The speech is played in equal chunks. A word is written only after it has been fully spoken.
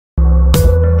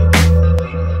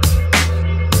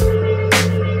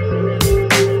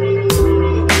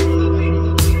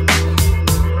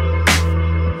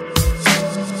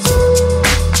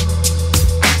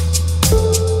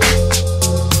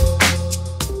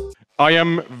I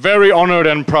am very honored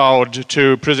and proud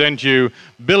to present you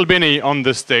Bill Binney on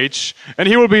this stage, and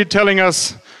he will be telling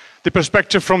us the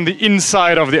perspective from the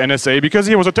inside of the NSA, because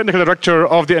he was a technical director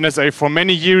of the NSA for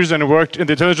many years and worked in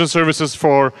the intelligence services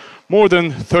for more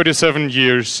than 37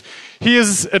 years. He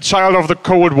is a child of the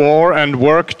Cold War and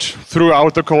worked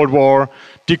throughout the Cold War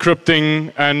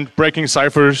decrypting and breaking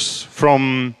ciphers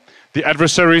from the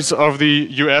adversaries of the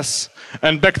US.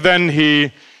 And back then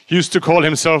he used to call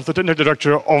himself the technical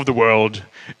director of the world,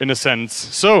 in a sense.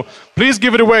 So please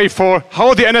give it away for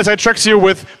How the NSA Tracks You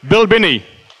with Bill Binney.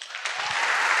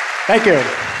 Thank you.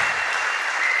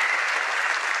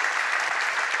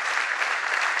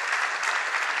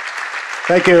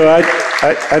 Thank you.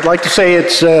 I'd like to say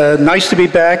it's nice to be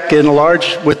back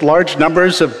with large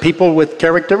numbers of people with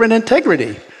character and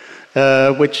integrity,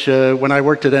 which when I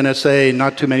worked at NSA,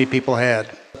 not too many people had.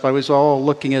 I was all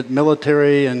looking at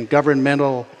military and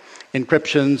governmental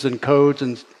encryptions and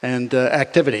codes and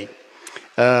activity.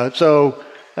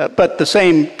 But the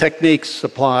same techniques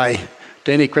apply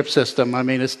to any crypt system. I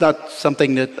mean, it's not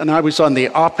something that, and I was on the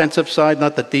offensive side,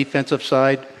 not the defensive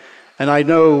side. And I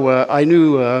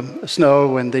knew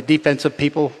Snow and the defensive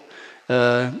people,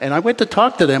 and I went to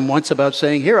talk to them once about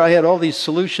saying, here, I had all these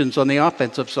solutions on the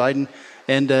offensive side,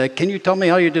 and can you tell me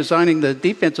how you're designing the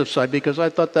defensive side? Because I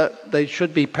thought that they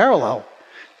should be parallel.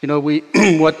 You know,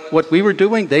 what we were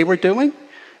doing, they were doing,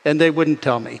 and they wouldn't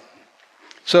tell me.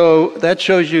 So that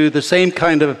shows you the same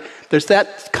kind of, there's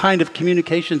that kind of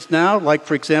communications now, like,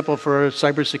 for example, for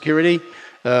cybersecurity,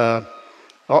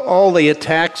 all the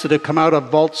attacks that have come out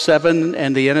of Vault 7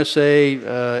 and the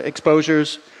NSA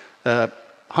exposures,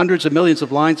 hundreds of millions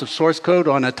of lines of source code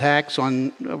on attacks on,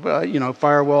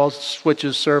 firewalls,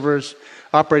 switches, servers,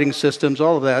 operating systems,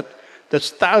 all of that.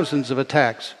 That's thousands of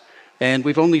attacks. And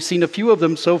we've only seen a few of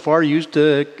them so far used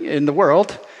in the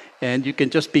world. And you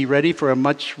can just be ready for a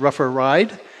much rougher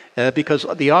ride because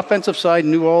the offensive side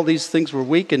knew all these things were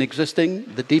weak and existing.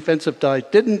 The defensive side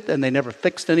didn't, and they never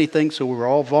fixed anything, so we were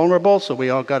all vulnerable, so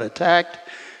we all got attacked.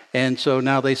 And so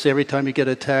now they say every time you get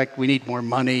attacked, we need more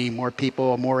money, more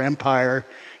people, more empire.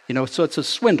 You know, so it's a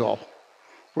swindle.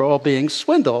 We're all being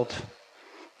swindled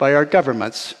by our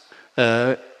governments.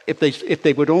 If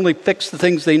they would only fix the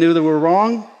things they knew that were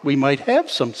wrong, we might have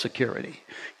some security,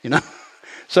 you know.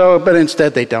 So, but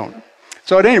instead they don't.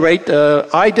 So at any rate,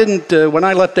 I didn't, when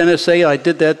I left NSA, I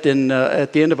did that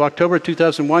at the end of October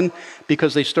 2001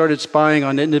 because they started spying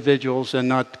on individuals and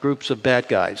not groups of bad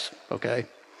guys, okay?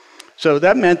 So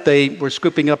that meant they were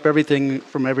scooping up everything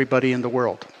from everybody in the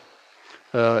world.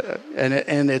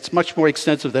 And it's much more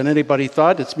extensive than anybody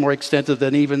thought. It's more extensive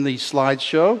than even these slides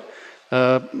show.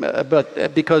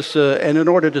 But because, and in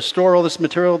order to store all this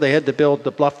material, they had to build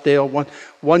the Bluffdale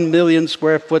 1 million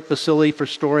square foot facility for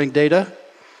storing data.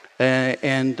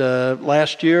 And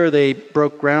last year they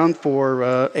broke ground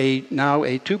for now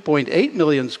a 2.8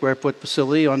 million square foot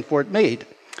facility on Fort Meade.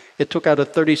 It took out a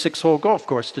 36-hole golf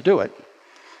course to do it.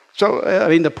 So, I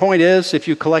mean, the point is, if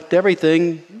you collect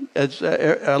everything, as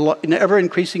an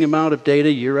ever-increasing amount of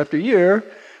data year after year,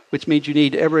 which means you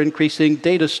need ever-increasing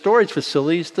data storage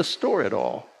facilities to store it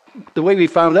all. The way we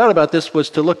found out about this was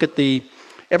to look at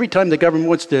every time the government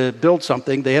wants to build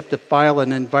something, they have to file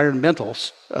an environmental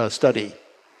study.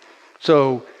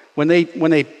 So when they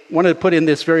wanted to put in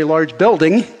this very large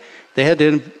building, they had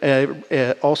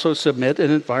to also submit an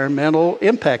environmental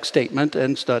impact statement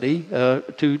and study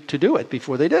to do it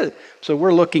before they did it. So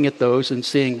we're looking at those and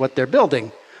seeing what they're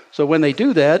building. So when they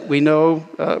do that, we know,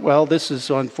 well, this is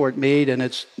on Fort Meade, and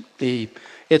it's the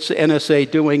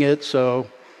NSA doing it. So,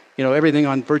 you know,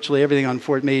 virtually everything on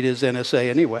Fort Meade is NSA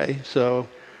anyway. So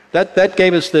that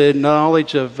gave us the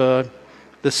knowledge of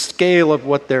the scale of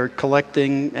what they're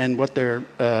collecting and what they're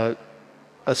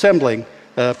assembling.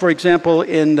 For example,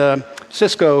 in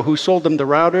Cisco, who sold them the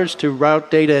routers to route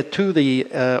data to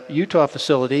the Utah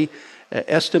facility,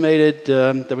 estimated,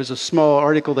 there was a small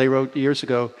article they wrote years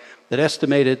ago that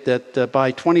estimated that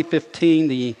by 2015,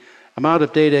 the amount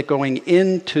of data going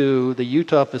into the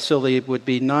Utah facility would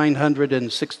be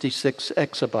 966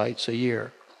 exabytes a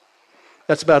year.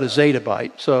 That's about a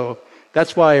zettabyte. So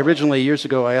that's why originally, years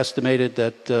ago, I estimated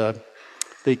that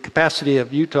the capacity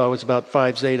of Utah was about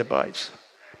 5 zettabytes.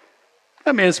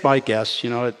 I mean, it's my guess, you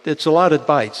know, it's a lot of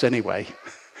bytes anyway.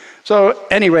 So, at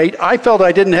any rate, I felt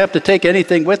I didn't have to take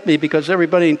anything with me because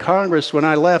everybody in Congress, when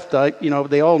I left,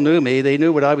 they all knew me. They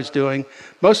knew what I was doing.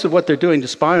 Most of what they're doing to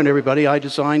spy on everybody, I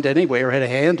designed anyway or had a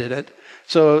hand in it.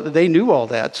 So they knew all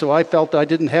that. So I felt I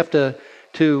didn't have to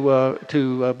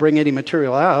bring any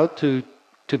material out to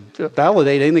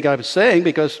validate anything I was saying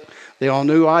because they all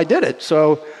knew I did it.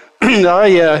 So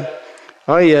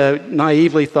I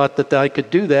naively thought that I could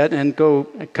do that and go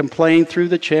complain through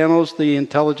the channels, the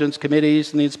intelligence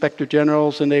committees and the inspector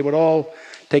generals, and they would all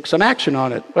take some action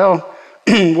on it. Well,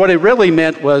 what it really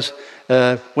meant was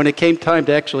when it came time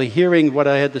to actually hearing what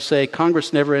I had to say,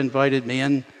 Congress never invited me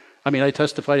in. I mean, I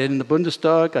testified in the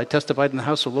Bundestag, I testified in the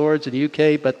House of Lords in the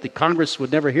UK, but the Congress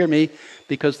would never hear me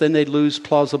because then they'd lose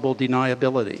plausible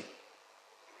deniability.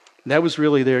 That was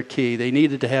really their key. They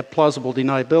needed to have plausible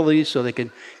deniability so they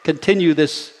could continue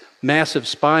this massive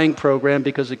spying program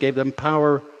because it gave them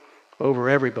power over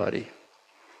everybody.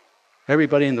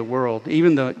 Everybody in the world.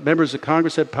 Even the members of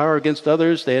Congress had power against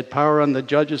others. They had power on the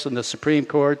judges in the Supreme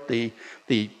Court, the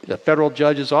federal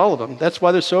judges, all of them. That's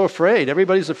why they're so afraid.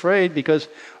 Everybody's afraid because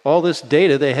all this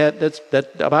data they had that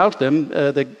about them,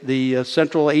 the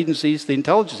central agencies, the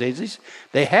intelligence agencies,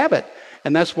 they have it.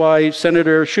 And that's why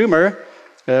Senator Schumer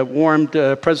warned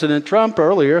President Trump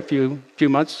earlier, a few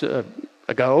months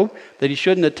ago, that he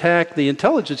shouldn't attack the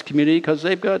intelligence community because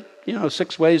they've got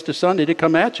 6 ways to Sunday to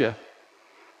come at you.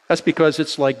 That's because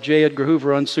it's like J. Edgar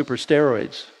Hoover on super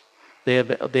steroids. They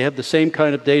have the same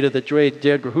kind of data that J.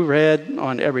 Edgar Hoover had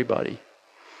on everybody.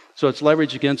 So it's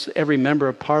leveraged against every member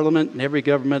of parliament and every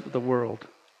government of the world.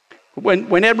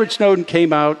 When Edward Snowden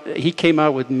came out, he came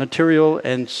out with material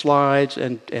and slides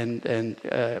and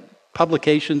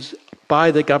publications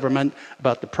by the government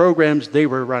about the programs they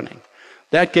were running.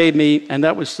 That gave me, and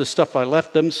that was the stuff I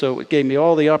left them, so it gave me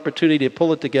all the opportunity to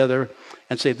pull it together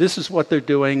and say, this is what they're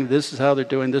doing, this is how they're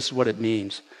doing, this is what it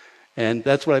means. And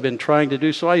that's what I've been trying to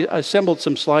do. So I assembled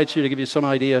some slides here to give you some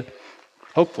idea,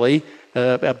 hopefully,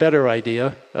 a better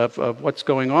idea of what's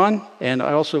going on. And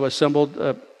I also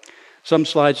assembled some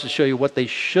slides to show you what they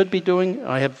should be doing.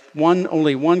 I have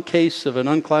only one case of an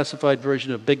unclassified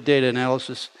version of big data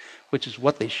analysis, which is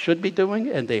what they should be doing,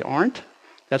 and they aren't.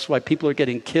 That's why people are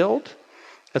getting killed.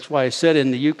 That's why I said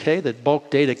in the UK that bulk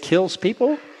data kills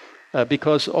people,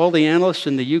 because all the analysts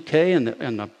in the UK and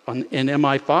in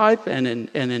MI5 and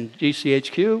in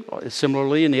GCHQ,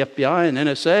 similarly in the FBI and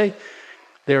NSA,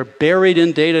 they're buried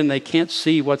in data and they can't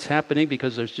see what's happening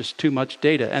because there's just too much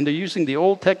data. And they're using the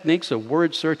old techniques of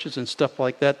word searches and stuff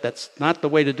like that. That's not the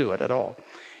way to do it at all.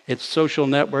 It's social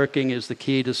networking is the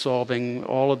key to solving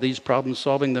all of these problems,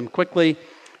 solving them quickly,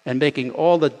 and making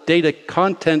all the data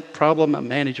content problem a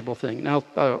manageable thing. Now,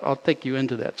 I'll take you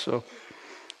into that. So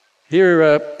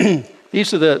here,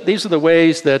 these are the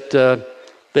ways that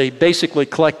they basically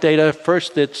collect data.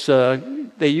 First, it's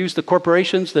they use the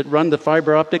corporations that run the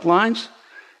fiber optic lines,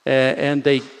 and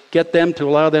they get them to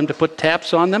allow them to put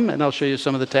taps on them, and I'll show you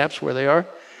some of the taps where they are.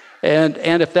 And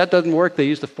if that doesn't work, they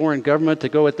use the foreign government to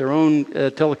go at their own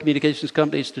telecommunications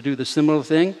companies to do the similar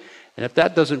thing. And if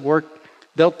that doesn't work,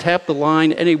 they'll tap the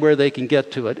line anywhere they can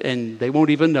get to it, and they won't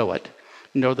even know it.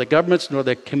 Nor the governments nor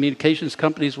the communications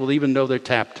companies will even know they're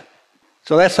tapped.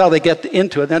 So that's how they get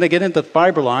into it. Then they get into the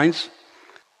fiber lines,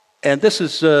 and this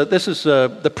is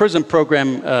the PRISM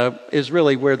program is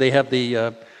really where they have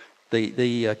the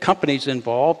companies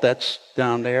involved. That's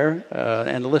down there,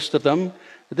 and a list of them.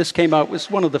 This came out,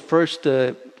 was one of the first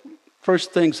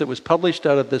things that was published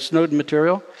out of the Snowden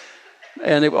material,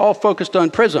 and it all focused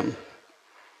on PRISM.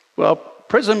 Well,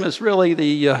 PRISM is really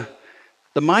the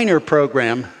minor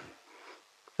program.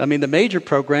 I mean, the major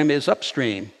program is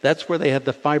upstream. That's where they have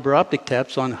the fiber optic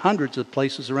taps on hundreds of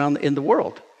places around in the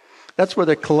world. That's where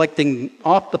they're collecting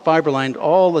off the fiber line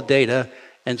all the data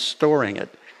and storing it.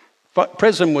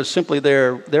 PRISM was simply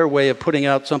their way of putting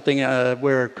out something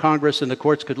where Congress and the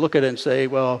courts could look at it and say,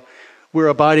 well, we're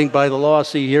abiding by the law.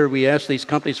 See here, we asked these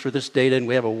companies for this data, and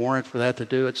we have a warrant for that to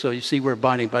do it. So you see, we're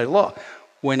abiding by the law.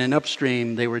 When in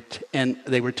upstream, they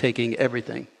were taking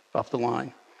everything off the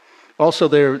line. Also,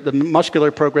 the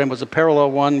muscular program was a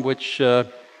parallel one, which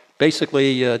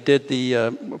basically did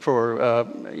for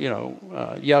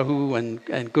Yahoo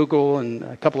and Google and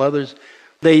a couple others.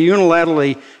 They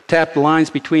unilaterally tapped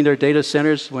lines between their data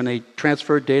centers when they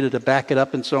transferred data to back it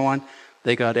up and so on.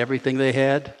 They got everything they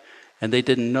had, and they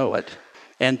didn't know it.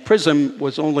 And PRISM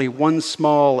was only one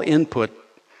small input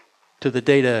to the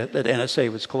data that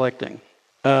NSA was collecting.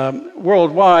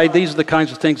 Worldwide, these are the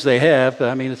kinds of things they have.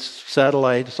 I mean, it's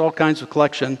satellite, it's all kinds of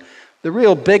collection. The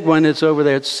real big one is over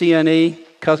there at CNE,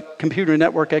 computer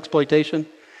network exploitation.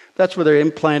 That's where they're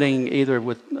implanting either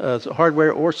with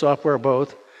hardware or software,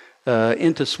 both,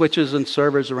 into switches and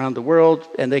servers around the world,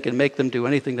 and they can make them do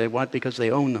anything they want because they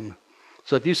own them.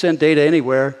 So if you send data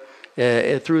anywhere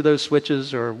through those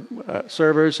switches or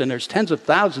servers, and there's tens of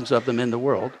thousands of them in the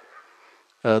world,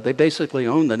 they basically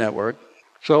own the network.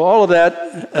 So all of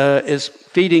that is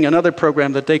feeding another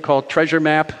program that they call Treasure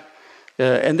Map.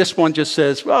 And this one just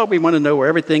says, well, we want to know where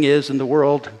everything is in the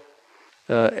world.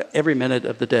 every minute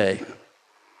of the day.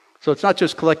 So it's not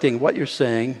just collecting what you're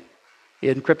saying,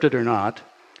 encrypted or not,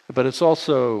 but it's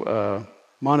also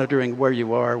monitoring where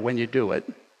you are when you do it.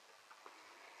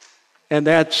 And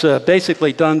that's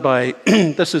basically done by,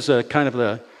 this is a kind of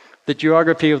the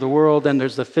geography of the world, and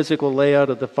there's the physical layout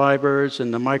of the fibers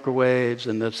and the microwaves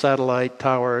and the satellite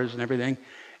towers and everything.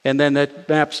 And then that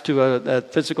maps to a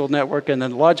physical network, and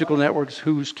then logical networks,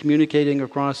 who's communicating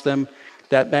across them.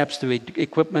 That maps to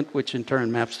equipment, which in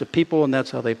turn maps to people, and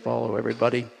that's how they follow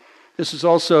everybody. This is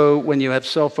also when you have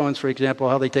cell phones, for example,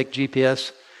 how they take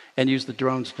GPS and use the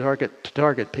drones to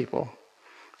target people.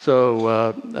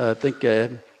 So I think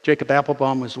Jacob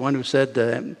Applebaum was the one who said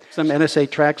some NSA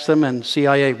tracks them and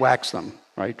CIA whacks them,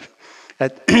 right?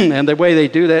 And the way they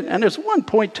do that, and there's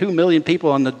 1.2 million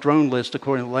people on the drone list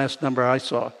according to the last number I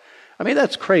saw. I mean,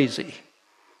 that's crazy.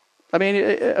 I mean,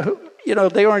 you know,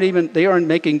 they aren't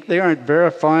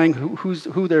verifying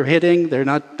who they're hitting. They're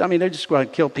not. I mean, they're just going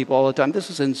to kill people all the time.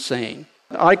 This is insane.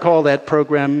 I call that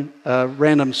program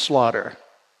random slaughter,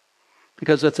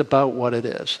 because that's about what it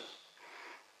is.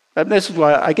 And this is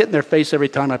why I get in their face every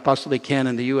time I possibly can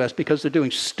in the U.S., because they're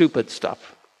doing stupid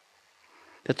stuff.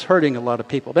 It's hurting a lot of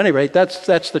people. But anyway, that's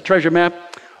the treasure map.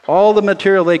 All the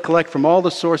material they collect from all the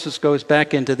sources goes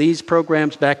back into these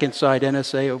programs, back inside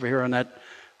NSA over here on that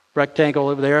rectangle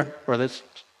over there, or that's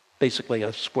basically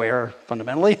a square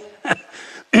fundamentally.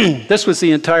 This was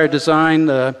the entire design.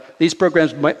 These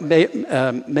programs,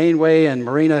 Mainway and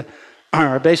Marina,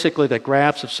 are basically the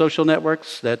graphs of social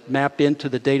networks that map into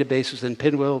the databases in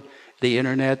Pinwheel, the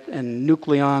internet, and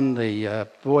Nucleon, the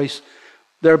voice.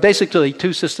 There are basically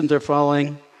two systems they're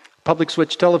following. Public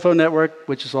switch telephone network,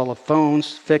 which is all of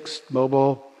phones, fixed,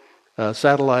 mobile,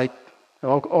 satellite,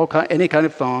 any kind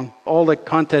of phone. All the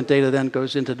content data then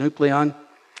goes into Nucleon,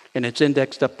 and it's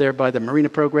indexed up there by the Marina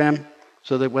program,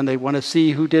 so that when they want to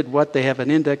see who did what, they have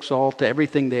an index all to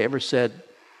everything they ever said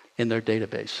in their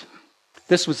database.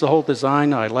 This was the whole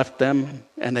design. I left them,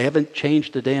 and they haven't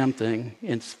changed a damn thing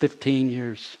in 15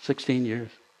 years, 16 years.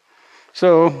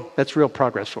 So that's real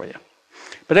progress for you.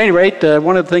 But at any rate,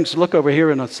 one of the things to look over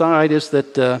here on the side is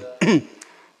that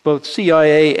both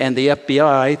CIA and the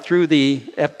FBI, through the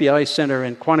FBI Center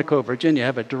in Quantico, Virginia,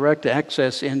 have a direct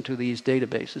access into these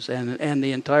databases and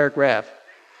the entire graph.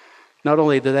 Not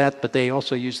only that, but they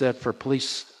also use that for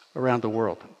police around the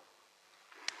world.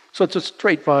 So it's a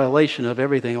straight violation of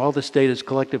everything. All this data is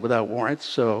collected without warrants,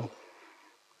 so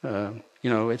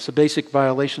it's a basic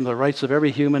violation of the rights of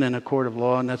every human in a court of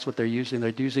law, and that's what they're using. They're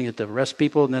using it to arrest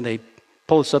people, and then they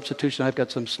pull a substitution. I've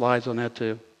got some slides on that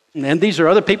too. And these are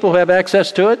other people who have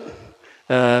access to it.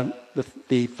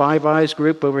 The Five Eyes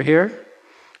group over here,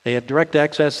 they have direct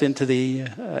access into the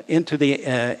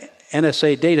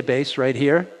NSA database right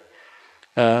here.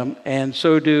 And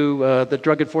so do the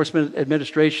Drug Enforcement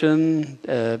Administration,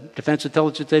 Defense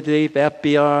Intelligence Agency,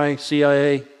 FBI,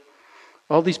 CIA.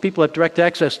 All these people have direct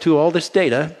access to all this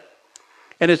data.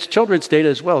 And it's children's data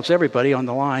as well. It's everybody on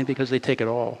the line because they take it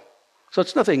all. So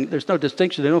it's nothing, there's no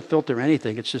distinction. They don't filter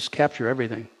anything. It's just capture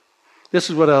everything. This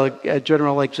is what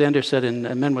General Alexander said in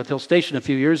Menwood Hill Station a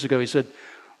few years ago. He said,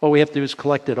 all we have to do is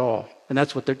collect it all. And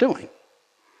that's what they're doing.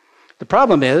 The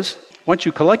problem is, once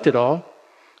you collect it all,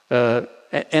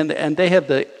 and they have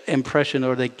the impression,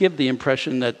 or they give the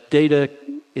impression, that data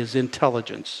is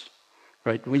intelligence,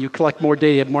 right? When you collect more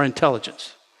data, you have more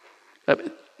intelligence.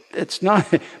 It's not.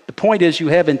 The point is, you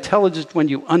have intelligence when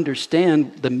you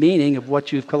understand the meaning of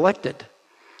what you've collected.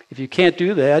 If you can't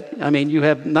do that, I mean, you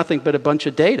have nothing but a bunch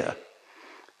of data.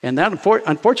 And that,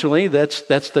 unfortunately, that's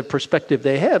the perspective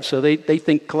they have. So they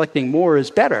think collecting more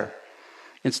is better.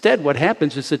 Instead, what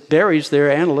happens is it buries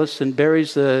their analysts and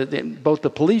buries both the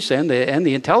police and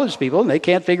the intelligence people, and they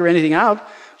can't figure anything out.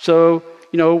 So,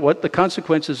 what the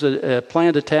consequences of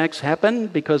planned attacks happen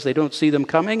because they don't see them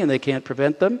coming and they can't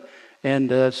prevent them.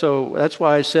 And so that's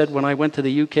why I said when I went to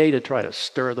the UK to try to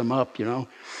stir them up,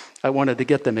 I wanted to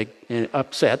get them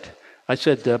upset. I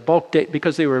said bulk data,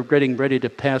 because they were getting ready to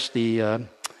pass the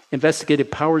Investigative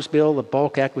Powers Bill, the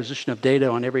bulk acquisition of data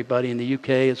on everybody in the UK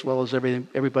as well as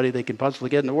everybody they can possibly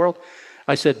get in the world.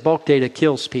 I said bulk data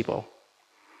kills people.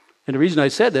 And the reason I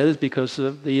said that is because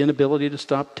of the inability to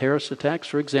stop terrorist attacks,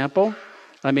 for example.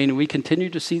 I mean, we continue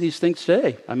to see these things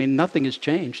today. I mean, nothing has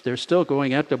changed. They're still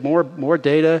going after more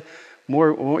data,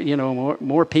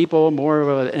 more people, more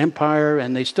of an empire,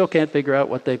 and they still can't figure out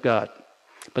what they've got.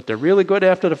 But they're really good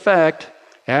after the fact.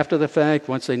 After the fact,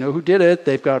 once they know who did it,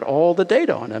 they've got all the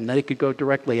data on them. They could go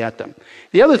directly at them.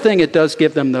 The other thing it does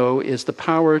give them, though, is the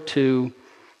power to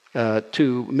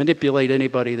manipulate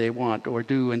anybody they want, or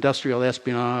do industrial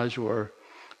espionage, or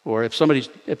Or if somebody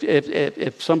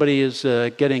is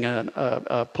getting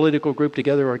a political group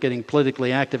together or getting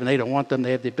politically active and they don't want them,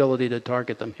 they have the ability to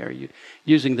target them here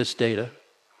using this data.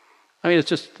 I mean, it's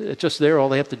just there. All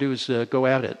they have to do is go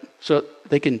at it. So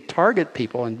they can target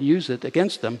people and use it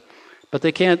against them, but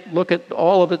they can't look at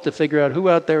all of it to figure out who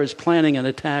out there is planning an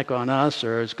attack on us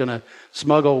or is going to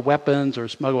smuggle weapons or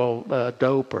smuggle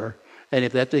dope or any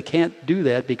of that. They can't do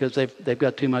that because they've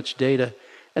got too much data.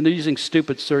 And they're using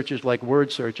stupid searches like word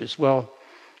searches. Well,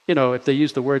 if they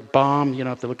use the word bomb,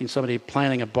 if they're looking at somebody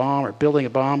planning a bomb or building a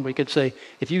bomb, we could say,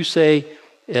 if you say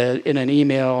in an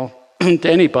email to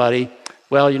anybody,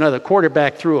 well, the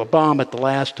quarterback threw a bomb at the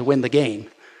last to win the game,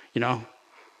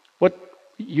 what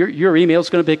your email is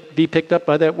going to be picked up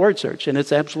by that word search, and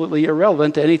it's absolutely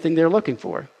irrelevant to anything they're looking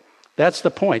for. That's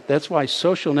the point. That's why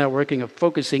social networking of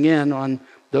focusing in on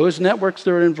those networks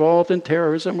that are involved in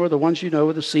terrorism or the ones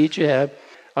with the seeds you have.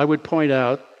 I would point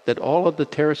out that all of the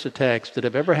terrorist attacks that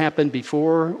have ever happened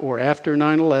before or after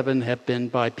 9/11 have been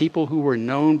by people who were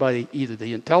known by either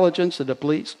the intelligence or the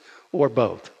police or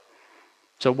both.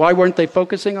 So why weren't they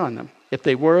focusing on them? If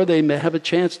they were, they may have a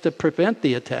chance to prevent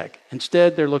the attack.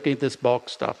 Instead, they're looking at this bulk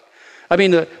stuff. I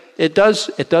mean, it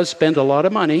does spend a lot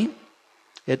of money.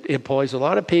 It employs a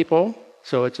lot of people.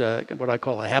 So it's what I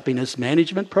call a happiness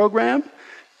management program.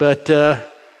 But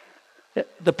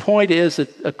the point is that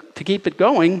to keep it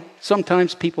going,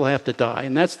 sometimes people have to die,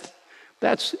 and that's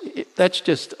just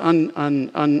that's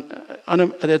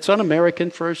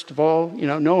un-American. First of all,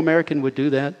 no American would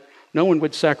do that. No one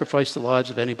would sacrifice the lives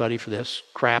of anybody for this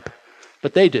crap,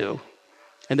 but they do,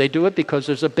 and they do it because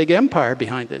there's a big empire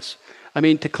behind this. I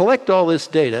mean, to collect all this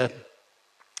data,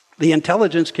 the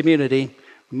intelligence community,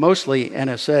 mostly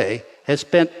NSA, has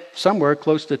spent somewhere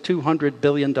close to $200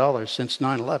 billion since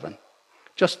 9/11.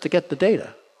 Just to get the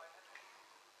data.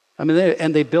 I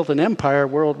mean, they built an empire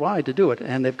worldwide to do it,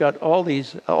 and they've got all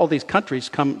these countries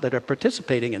that are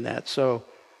participating in that. So,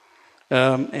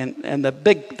 and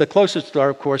the closest are,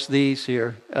 of course, these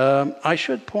here. I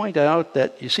should point out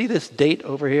that you see this date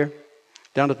over here,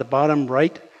 down at the bottom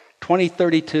right,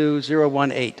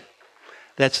 2032-018.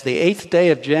 That's the 8th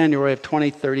day of January of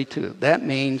 2032. That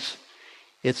means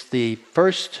it's the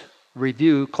first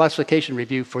classification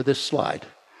review for this slide.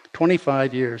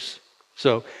 25 years.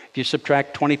 So if you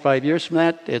subtract 25 years from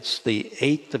that, it's the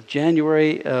 8th of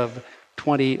January of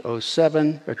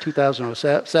 2007 or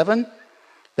 2007.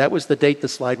 That was the date the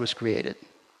slide was created.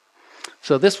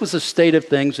 So this was the state of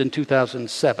things in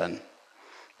 2007.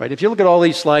 Right? If you look at all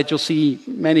these slides, you'll see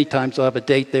many times they'll have a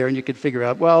date there, and you can figure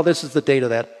out, well, this is the date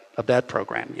of that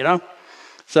program.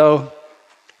 So,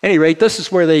 at any rate, this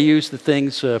is where they use the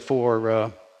things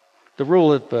for. The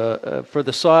rule for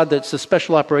the SOD, that's the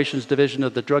Special Operations Division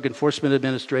of the Drug Enforcement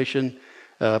Administration.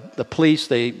 The police,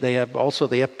 they have also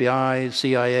the FBI,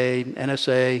 CIA,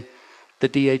 NSA, the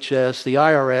DHS, the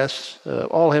IRS,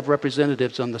 all have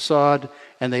representatives on the SOD,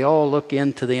 and they all look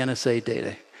into the NSA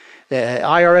data. The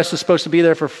IRS is supposed to be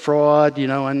there for fraud,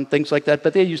 and things like that,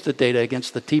 but they use the data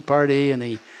against the Tea Party, and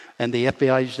the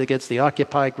FBI used it against the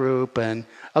Occupy group, and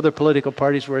other political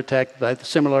parties were attacked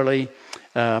similarly.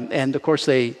 And of course,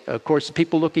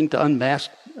 people looking to unmask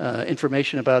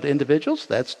information about individuals,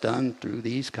 that's done through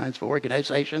these kinds of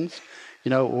organizations,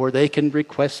 or they can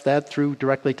request that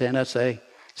directly to NSA.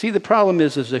 See, the problem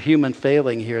is a human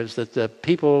failing here, is that the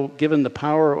people given the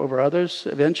power over others,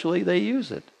 eventually they use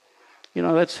it.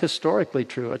 That's historically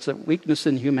true. It's a weakness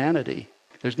in humanity.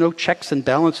 There's no checks and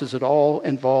balances at all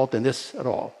involved in this at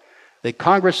all. The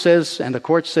Congress says and the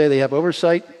courts say they have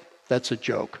oversight. That's a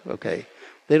joke, okay?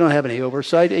 They don't have any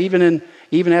oversight. Even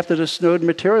after the Snowden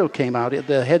material came out,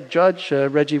 the head judge,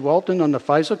 Reggie Walton, on the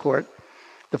FISA court,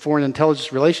 the Foreign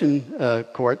Intelligence Relations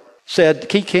Court,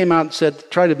 he came out and said,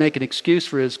 tried to make an excuse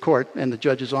for his court, and the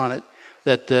judges on it,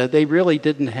 that they really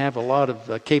didn't have a lot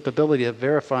of capability of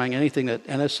verifying anything that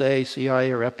NSA,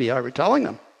 CIA, or FBI were telling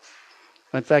them.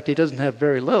 In fact, he doesn't have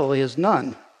very little. He has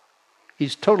none.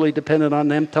 He's totally dependent on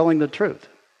them telling the truth.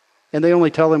 And they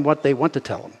only tell him what they want to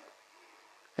tell him.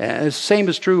 And the same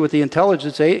is true with the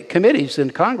intelligence committees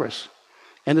in Congress.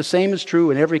 And the same is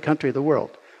true in every country of the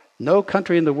world. No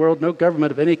country in the world, no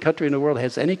government of any country in the world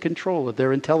has any control of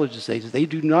their intelligence agencies. They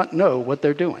do not know what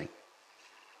they're doing.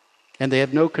 And they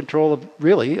have no control of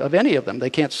any of them.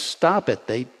 They can't stop it.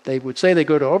 They would say they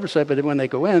go to oversight, but when they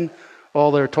go in,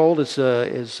 all they're told is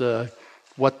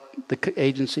what the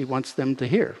agency wants them to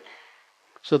hear.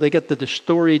 So they get the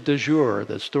story du jour,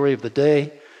 the story of the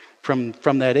day, from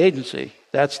that agency.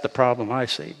 That's the problem I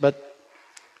see. But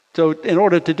so in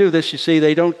order to do this, you see,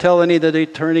 they don't tell any of the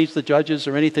attorneys, the judges,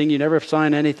 or anything. You never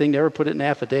sign anything, never put it in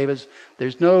affidavits.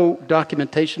 There's no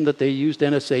documentation that they used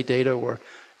NSA data or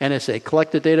NSA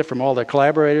collect the data from all their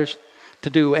collaborators to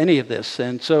do any of this.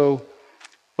 And so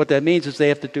what that means is they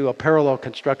have to do a parallel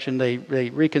construction. They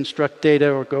reconstruct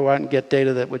data or go out and get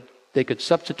data that they could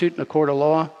substitute in a court of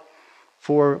law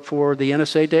for the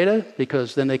NSA data,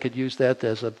 because then they could use that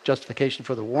as a justification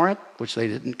for the warrant, which they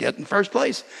didn't get in the first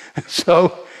place.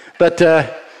 So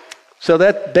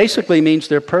that basically means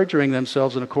they're perjuring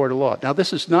themselves in a court of law. Now,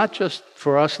 this is not just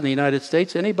for us in the United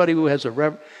States. Anybody who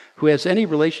has any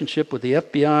relationship with the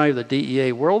FBI or the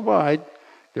DEA worldwide,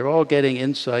 they're all getting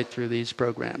insight through these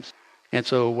programs. And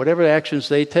so whatever actions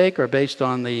they take are based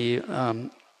on the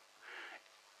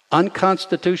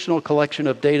unconstitutional collection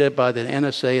of data by the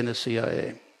NSA and the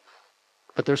CIA.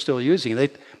 But they're still using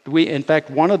it. In fact,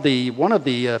 one of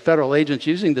the federal agents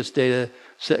using this data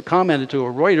commented to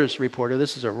a Reuters reporter.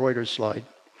 This is a Reuters slide.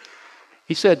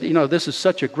 He said, this is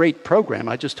such a great program.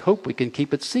 I just hope we can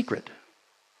keep it secret.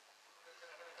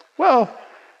 Well,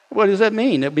 what does that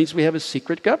mean? It means we have a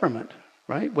secret government,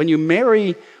 right? When you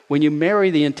marry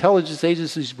the intelligence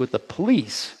agencies with the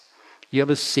police, you have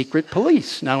a secret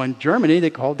police. Now, in Germany, they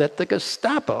called that the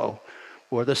Gestapo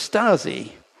or the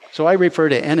Stasi. So I refer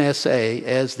to NSA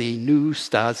as the new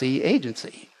Stasi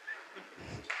agency.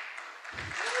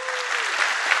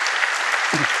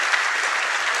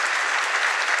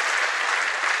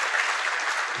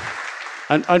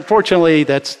 Unfortunately,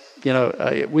 that's,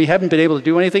 we haven't been able to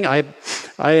do anything. I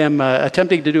am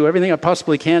attempting to do everything I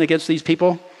possibly can against these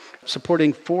people,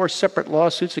 supporting 4 separate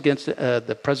lawsuits against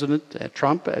the President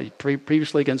Trump,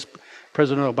 previously against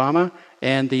President Obama,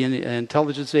 and the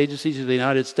intelligence agencies of the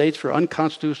United States for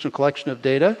unconstitutional collection of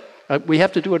data. We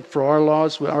have to do it for our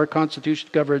laws. Our Constitution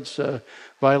governs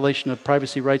violation of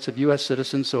privacy rights of U.S.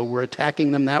 citizens, so we're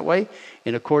attacking them that way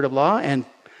in a court of law. And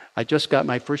I just got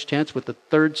my first chance with the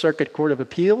Third Circuit Court of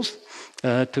Appeals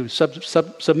to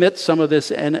submit some of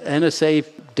this NSA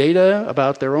data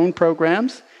about their own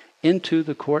programs into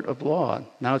the court of law.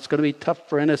 Now, it's going to be tough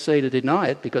for NSA to deny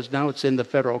it because now it's in the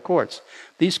federal courts.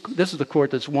 This is the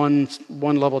court that's one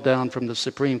level down from the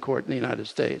Supreme Court in the United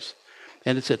States.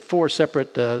 And it's at 4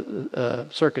 separate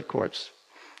circuit courts.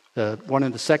 One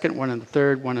in the 2nd, one in the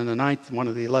 3rd, one in the 9th, and one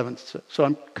in the 11th. So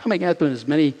I'm coming at them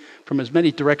from as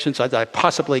many directions as I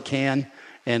possibly can,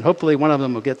 and hopefully one of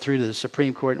them will get through to the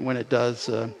Supreme Court, and when it does,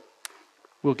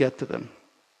 we'll get to them.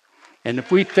 And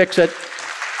if we fix it...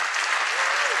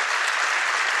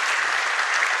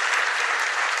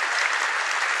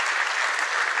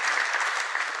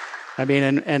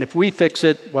 and if we fix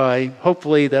it, why,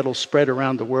 hopefully that'll spread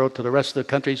around the world to the rest of the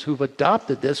countries who've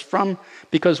adopted this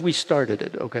because we started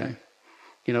it, okay?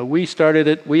 We started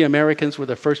it. We Americans were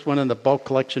the first one in the bulk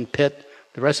collection pit.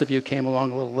 The rest of you came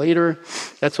along a little later.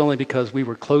 That's only because we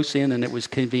were close in and it was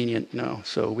convenient,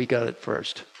 so we got it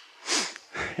first.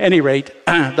 At any rate,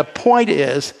 the point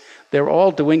is they're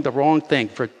all doing the wrong thing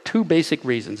for 2 basic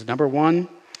reasons. Number one,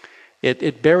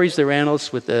 it buries their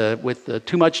analysts with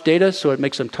too much data, so it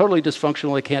makes them totally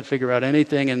dysfunctional. They can't figure out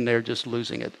anything, and they're just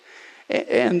losing it.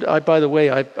 And by the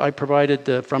way, I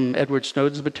provided from Edward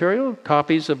Snowden's material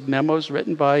copies of memos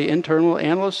written by internal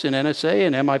analysts in NSA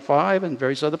and MI5 and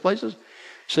various other places,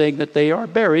 saying that they are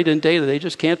buried in data. They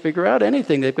just can't figure out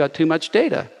anything. They've got too much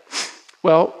data.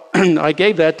 Well, I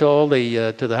gave that to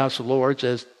the House of Lords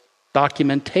as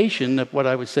documentation of what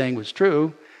I was saying was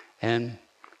true, and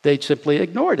they simply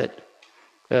ignored it.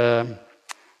 But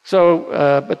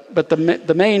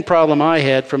the main problem I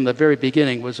had from the very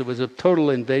beginning was it was a total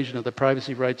invasion of the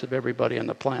privacy rights of everybody on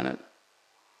the planet,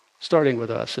 starting with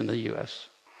us in the U.S.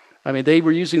 They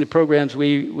were using the programs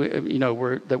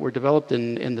that were developed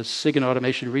in the SIG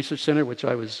Automation Research Center, which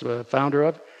I was founder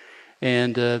of,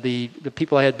 and the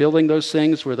people I had building those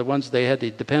things were the ones they had to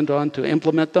depend on to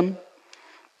implement them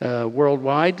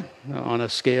worldwide on a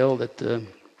scale that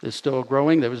is still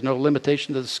growing. There was no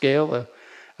limitation to the scale.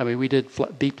 We did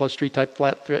B+3 type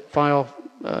flat file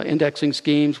indexing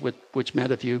schemes, which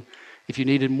meant if you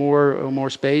needed more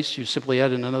space, you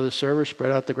added another server,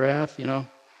 spread out the graph,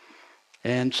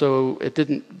 And so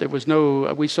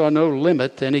we saw no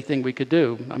limit to anything we could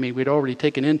do. We'd already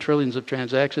taken in trillions of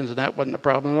transactions, and that wasn't a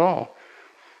problem at all.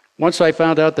 Once I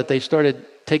found out that they started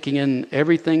taking in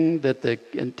everything that the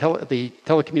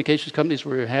telecommunications companies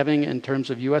were having in terms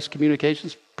of U.S.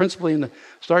 communications, principally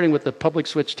starting with the public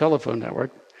switch telephone network,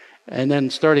 and then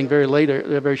starting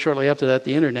very shortly after that,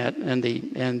 the internet and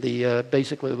the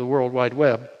basically the World Wide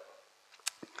Web.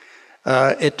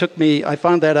 I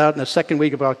found that out in the 2nd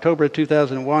week of October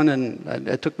 2001, and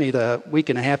it took me the week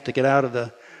and a half to get out of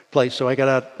the place. So I got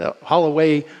out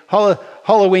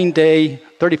Halloween Day,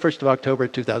 31st of October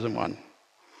 2001.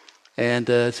 And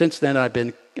since then, I've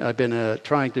been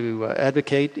trying to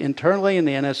advocate internally in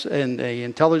the the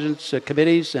intelligence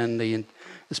committees and the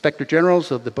inspector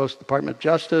generals of both Department of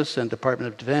Justice and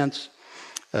Department of Defense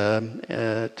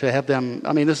to have them.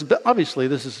 I mean, this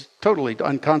is totally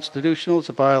unconstitutional. It's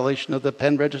a violation of the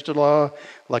Pen Register Law,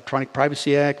 Electronic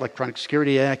Privacy Act, Electronic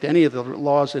Security Act, any of the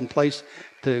laws in place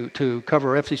to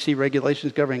cover FCC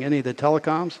regulations governing any of the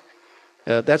telecoms.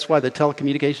 That's why the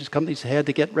telecommunications companies had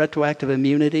to get retroactive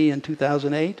immunity in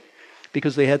 2008,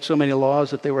 because they had so many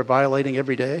laws that they were violating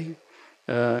every day.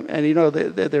 And, you know,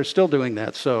 they're still doing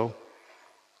that. So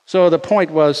the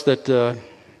point was that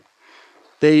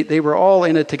they were all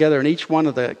in it together, and each one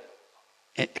of the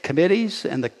committees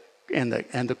and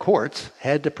the courts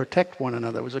had to protect one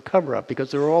another. It was a cover-up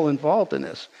because they were all involved in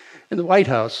this. And the White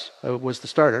House was the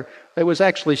starter. It was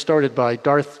actually started by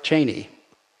Darth Cheney.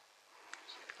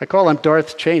 I call him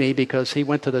Darth Cheney because he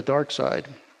went to the dark side.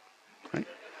 Right?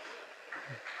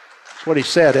 That's what he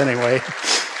said, anyway.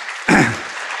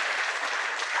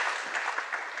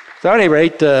 So at any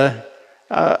rate,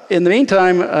 in the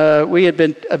meantime, we had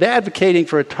been advocating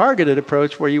for a targeted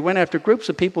approach where you went after groups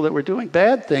of people that were doing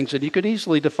bad things, and you could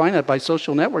easily define it by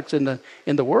social networks in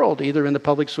the world, either in the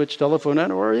public switch telephone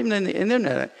network or even in the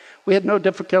internet. We had no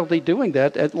difficulty doing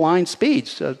that at line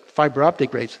speeds, fiber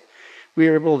optic rates. We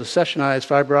were able to sessionize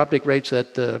fiber optic rates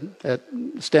at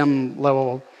STEM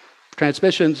level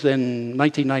transmissions in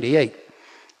 1998.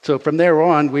 So from there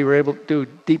on, we were able to do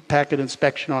deep packet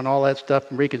inspection on all that stuff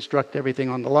and reconstruct everything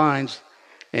on the lines.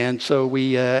 And so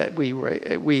we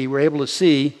were able to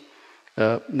see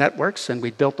networks, and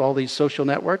we built all these social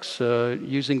networks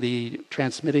using the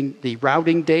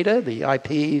routing data, the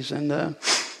IPs, and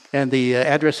the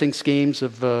addressing schemes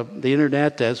of the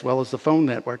internet as well as the phone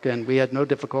network. And we had no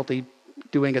difficulty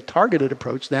doing a targeted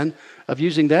approach then of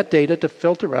using that data to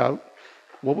filter out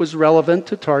what was relevant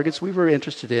to targets we were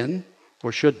interested in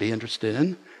or should be interested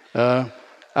in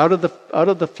out of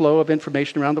the flow of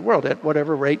information around the world at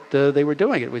whatever rate they were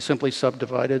doing it. We simply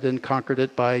subdivided and conquered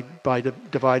it by the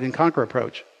divide and conquer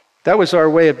approach. That was our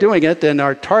way of doing it. And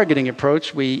our targeting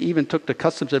approach, we even took to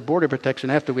Customs and Border Protection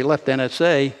after we left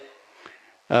NSA.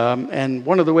 And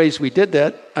one of the ways we did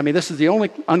that, I mean, this is the only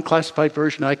unclassified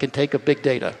version I can take of big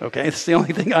data, okay? It's the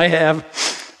only thing I have.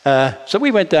 So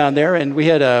we went down there, and we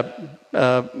had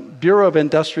a Bureau of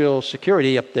Industrial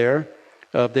Security up there,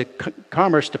 the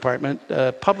Commerce Department,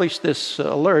 published this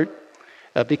alert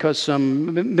because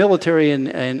some military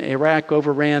in Iraq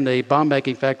overran a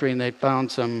bomb-making factory, and they found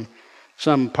some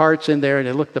parts in there, and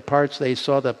they looked at the parts, they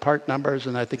saw the part numbers,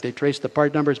 and I think they traced the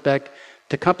part numbers back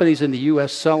to companies in the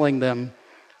U.S. selling them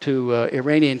to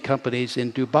Iranian companies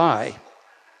in Dubai.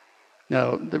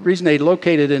 Now, the reason they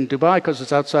located in Dubai, because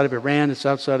it's outside of Iran, it's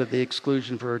outside of the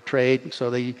exclusion for trade, so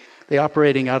they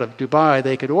operating out of Dubai,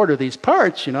 they could order these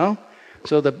parts, you know.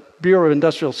 So the Bureau of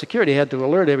Industrial Security had to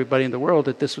alert everybody in the world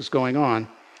that this was going on.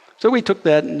 So we took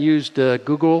that and used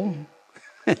Google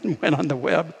and went on the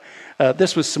web.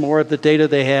 This was some more of the data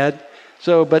they had.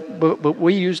 So, but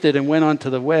we used it and went onto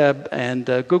the web and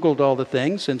Googled all the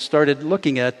things and started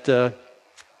looking at the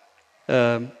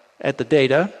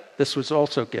data. This was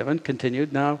also given,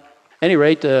 continued. Now, at any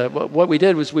rate, what we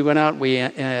did was we went out and we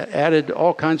added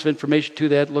all kinds of information to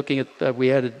that, looking at,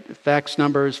 we added fax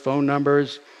numbers, phone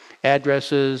numbers,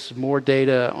 addresses, more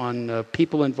data on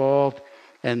people involved,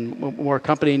 and more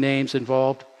company names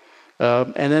involved.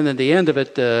 And then at the end of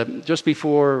it, just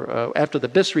before, after the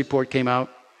BIS report came out,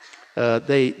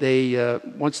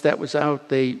 once that was out,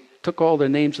 they took all the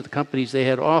names of the companies they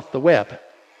had off the web,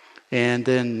 and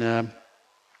then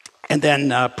kept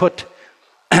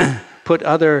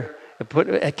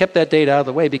that data out of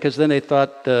the way, because then they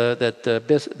thought that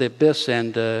the BIS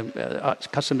and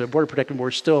Customs and Border Protection were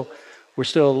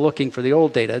still looking for the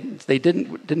old data. They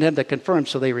didn't have that confirmed,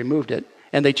 so they removed it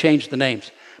and they changed the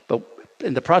names. But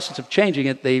in the process of changing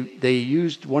it, they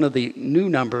used one of the new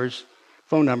numbers,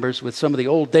 phone numbers, with some of the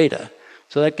old data.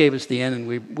 So that gave us the end, and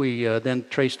we then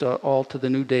traced all to the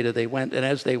new data they went. And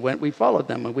as they went, we followed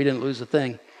them, and we didn't lose a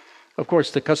thing. Of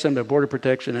course, the Customs and Border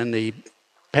Protection and the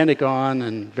Pentagon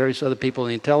and various other people in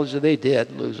the intelligence, they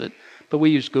did lose it. But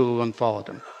we used Google and followed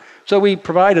them. So we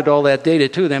provided all that data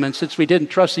to them, and since we didn't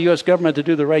trust the U.S. government to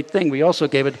do the right thing, we also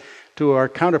gave it to our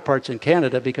counterparts in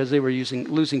Canada, because they were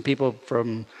losing people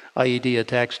from IED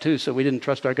attacks too. So we didn't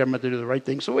trust our government to do the right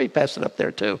thing, so we passed it up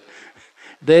there too.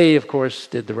 They, of course,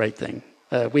 did the right thing.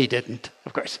 We didn't,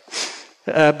 of course.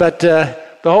 But the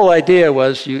whole idea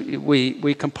was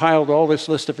we compiled all this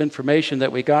list of information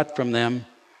that we got from them,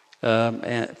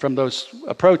 and from those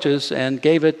approaches, and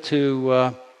gave it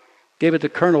to gave it to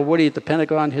Colonel Woody at the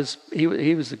Pentagon.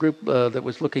 He was the group that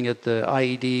was looking at the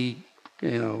IED,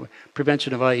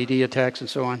 prevention of IED attacks and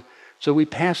so on. So we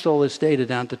passed all this data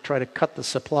down to try to cut the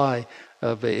supply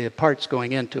of parts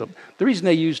going into them. The reason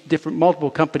they used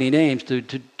multiple company names to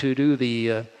do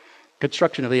the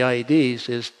construction of the IEDs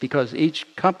is because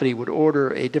each company would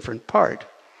order a different part.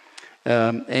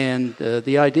 And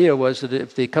the idea was that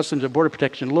if the Customs and Border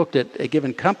Protection looked at a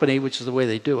given company, which is the way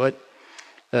they do it,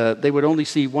 they would only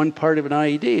see one part of an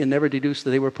IED and never deduce that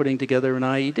they were putting together an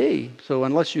IED. So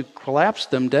unless you collapse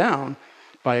them down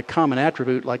by a common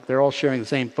attribute, like they're all sharing the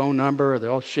same phone number, or they're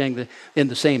all sharing in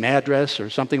the same address, or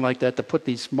something like that, to put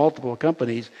these multiple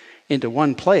companies into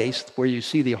one place where you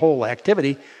see the whole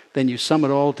activity, then you sum it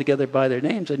all together by their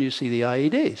names and you see the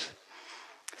IEDs.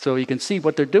 So you can see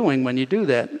what they're doing when you do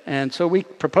that. And so we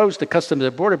proposed to Customs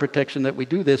and Border Protection that we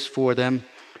do this for them.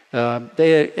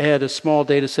 They had a small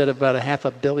data set of about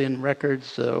 500 million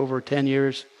records over 10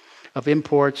 years of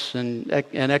imports and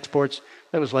exports.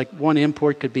 That was like one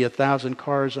import could be 1,000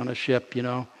 cars on a ship,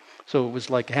 So it was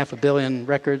like 500 million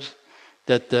records.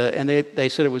 And they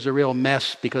said it was a real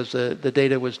mess because the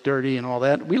data was dirty and all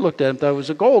that. We looked at it and thought it was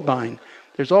a gold mine.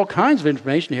 There's all kinds of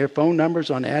information here, phone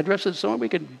numbers on addresses, so on. We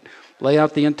could lay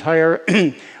out the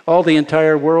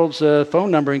entire world's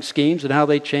phone numbering schemes and how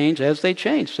they change as they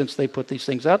change since they put these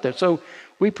things out there. So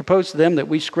we proposed to them that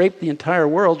we scrape the entire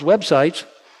world's websites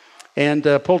and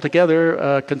pull together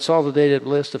a consolidated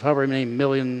list of however many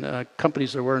million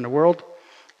companies there were in the world,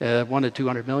 1 to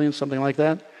 200 million, something like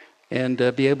that, and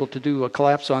be able to do a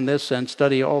collapse on this and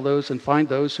study all those and find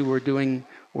those who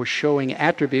were showing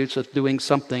attributes of doing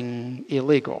something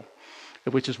illegal,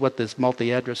 which is what this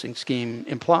multi-addressing scheme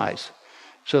implies.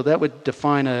 So that would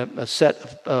define a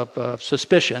set of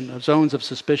suspicion, of zones of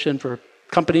suspicion for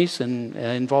companies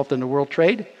involved in the world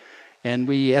trade. And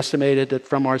we estimated that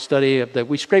from our study that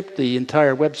we scraped the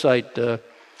entire website.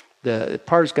 The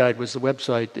Pars Guide was the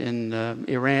website in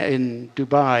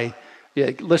Dubai,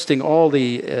 listing all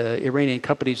the Iranian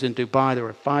companies in Dubai. There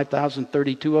were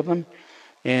 5,032 of them.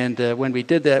 And when we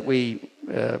did that, we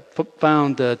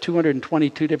found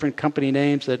 222 different company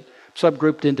names that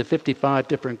subgrouped into 55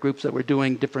 different groups that were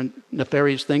doing different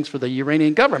nefarious things for the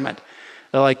Iranian government,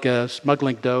 like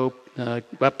smuggling dope,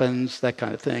 weapons, that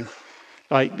kind of thing.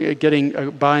 Like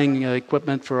buying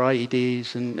equipment for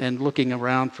IEDs and looking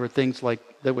around for things like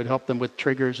that would help them with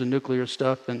triggers and nuclear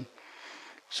stuff. And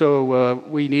so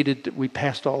we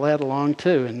passed all that along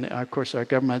too. And of course, our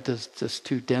government is just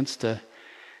too dense to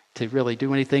really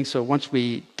do anything. So once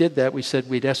we did that, we said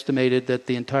we'd estimated that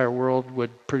the entire world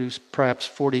would produce perhaps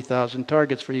 40,000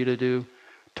 targets for you to do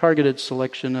targeted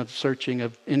selection of searching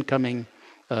of incoming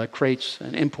crates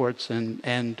and imports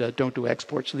and don't do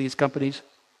exports to these companies.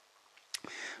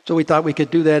 So we thought we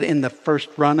could do that in the first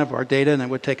run of our data, and it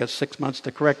would take us 6 months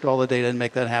to correct all the data and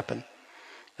make that happen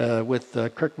with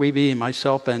Kirk Wiebe and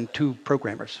myself and 2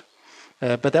 programmers.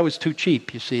 But that was too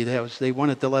cheap, you see. They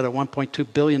wanted to let a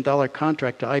 $1.2 billion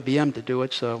contract to IBM to do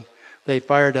it, so they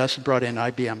fired us and brought in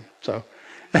IBM. So,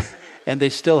 and they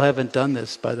still haven't done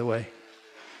this, by the way.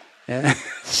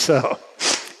 So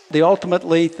the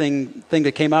ultimately thing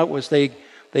that came out was they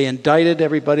indicted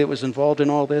everybody that was involved in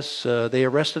all this. They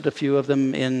arrested a few of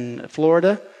them in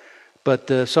Florida, but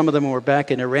some of them were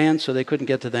back in Iran, so they couldn't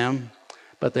get to them.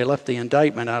 But they left the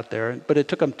indictment out there. But it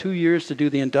took them 2 years to do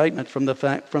the indictment from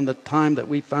the time that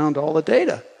we found all the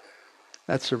data.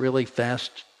 That's a really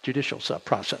fast judicial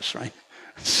process, right?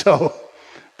 So,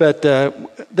 but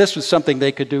this was something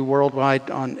they could do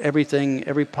worldwide on everything,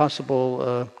 every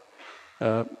possible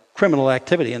criminal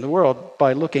activity in the world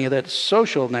by looking at that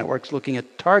social networks, looking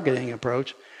at targeting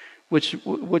approach, which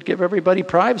would give everybody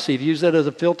privacy. If you use that as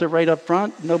a filter right up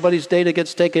front, nobody's data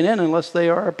gets taken in unless they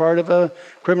are a part of a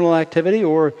criminal activity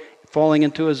or falling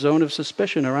into a zone of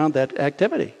suspicion around that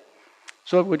activity.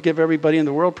 So it would give everybody in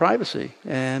the world privacy.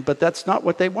 But that's not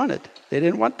what they wanted. They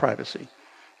didn't want privacy.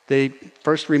 They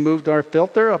first removed our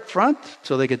filter up front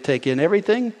so they could take in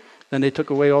everything. Then they took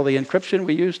away all the encryption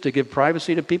we used to give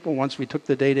privacy to people once we took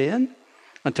the data in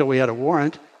until we had a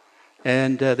warrant.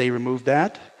 And they removed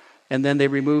that. And then they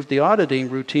removed the auditing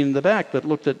routine in the back that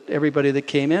looked at everybody that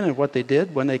came in and what they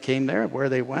did when they came there, where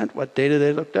they went, what data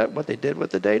they looked at, what they did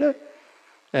with the data.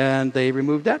 And they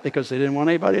removed that because they didn't want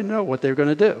anybody to know what they were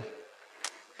going to do.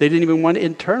 They didn't even want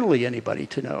internally anybody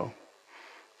to know.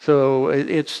 So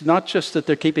it's not just that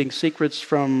they're keeping secrets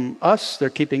from us, they're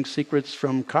keeping secrets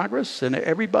from Congress and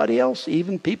everybody else,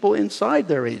 even people inside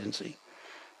their agency.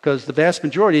 Because the vast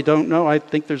majority don't know. I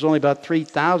think there's only about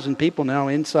 3,000 people now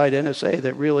inside NSA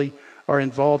that really are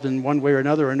involved in one way or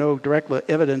another or no direct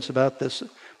evidence about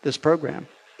this program.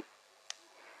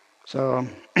 So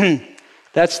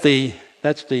That's the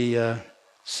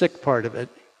sick part of it.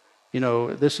 You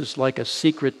know, this is like a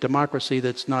secret democracy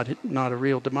that's not a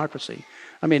real democracy.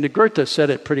 I mean, Goethe said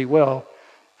it pretty well.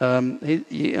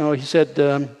 He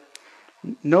said,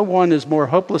 no one is more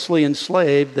hopelessly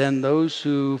enslaved than those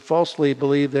who falsely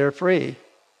believe they're free.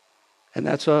 And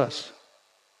that's us.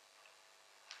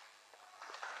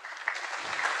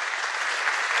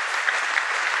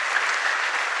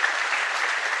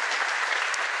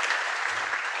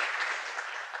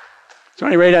 So at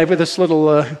any rate, I have this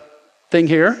little thing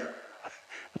here.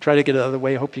 I'll try to get it out of the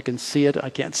way. I hope you can see it.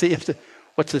 I can't see it.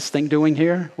 What's this thing doing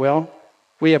here? Well,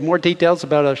 we have more details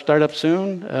about our startup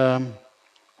soon.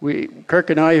 Kirk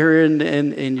and I are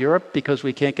in Europe because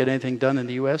we can't get anything done in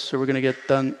the U.S. So we're going to get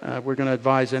done. We're going to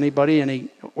advise anybody, any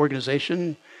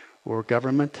organization or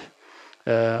government,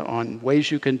 on ways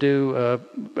you can do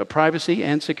privacy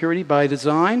and security by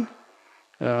design.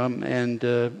 And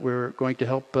we're going to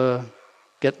help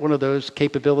get one of those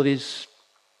capabilities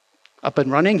up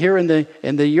and running here in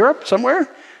the Europe somewhere,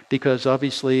 because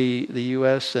obviously the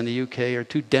U.S. and the U.K. are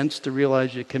too dense to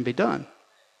realize it can be done.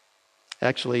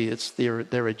 Actually, it's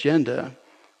their agenda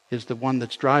is the one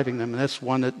that's driving them, and that's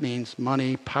one that means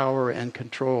money, power, and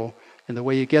control. And the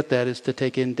way you get that is to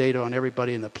take in data on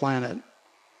everybody in the planet.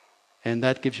 And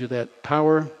that gives you that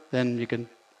power. Then you can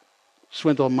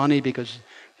swindle money because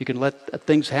you can let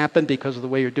things happen because of the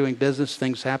way you're doing business.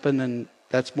 Things happen, and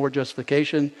that's more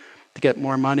justification to get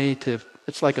more money.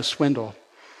 It's like a swindle.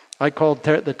 I called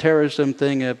the terrorism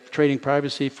thing of trading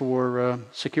privacy for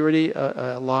security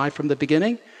a lie from the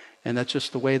beginning, and that's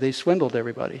just the way they swindled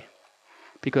everybody.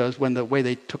 Because when the way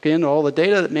they took in all the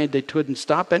data, that meant they couldn't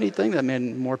stop anything. That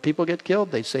meant more people get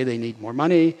killed. They say they need more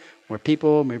money, more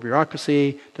people, more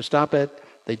bureaucracy to stop it.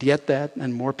 They get that,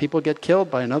 and more people get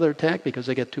killed by another attack because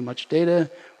they get too much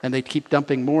data, and they keep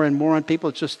dumping more and more on people.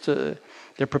 It's just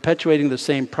they're perpetuating the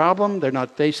same problem. They're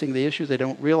not facing the issues. They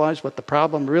don't realize what the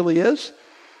problem really is,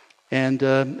 and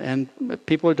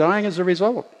people are dying as a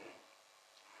result.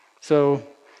 So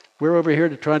we're over here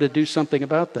to try to do something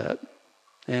about that.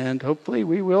 And hopefully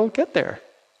we will get there.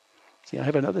 See, I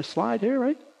have another slide here,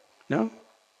 right? No?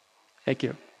 Thank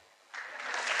you.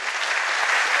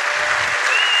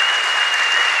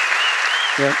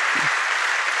 Yeah.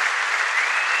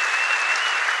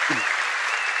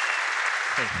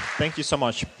 Thank you so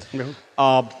much.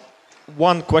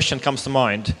 One question comes to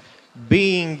mind.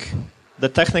 Being the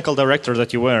technical director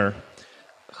that you were,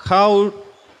 how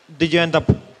did you end up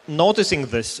noticing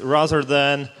this rather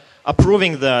than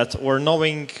approving that or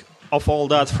knowing of all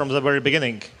that from the very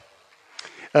beginning?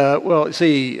 Well,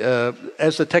 see,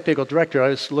 as the technical director, I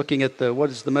was looking at what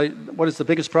is the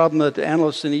biggest problem that the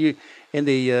analysts in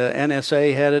the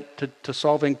NSA had to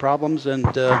solving problems and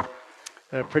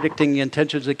predicting the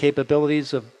intentions and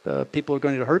capabilities of people who are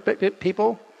going to hurt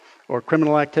people or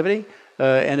criminal activity.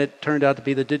 And it turned out to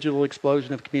be the digital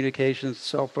explosion of communications,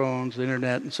 cell phones, the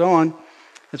internet, and so on.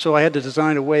 And so I had to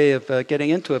design a way of getting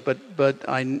into it, but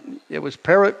it was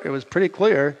pretty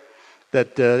clear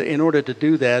that in order to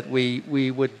do that,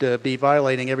 we would be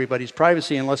violating everybody's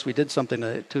privacy unless we did something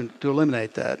to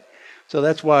eliminate that. So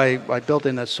that's why I built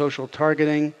in that social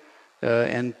targeting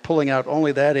and pulling out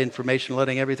only that information,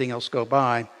 letting everything else go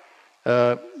by.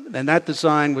 And that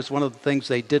design was one of the things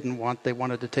they didn't want. They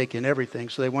wanted to take in everything,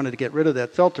 so they wanted to get rid of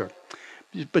that filter.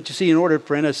 But you see, in order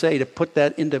for NSA to put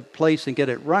that into place and get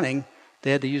it running,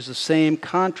 they had to use the same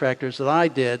contractors that I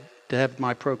did to have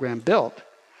my program built,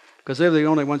 because they're the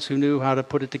only ones who knew how to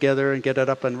put it together and get it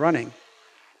up and running.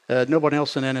 Nobody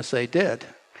else in NSA did.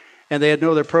 And they had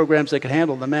no other programs that could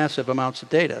handle the massive amounts of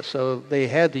data. So they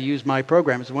had to use my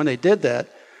programs. And when they did that,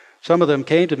 some of them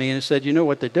came to me and said, you know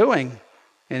what they're doing?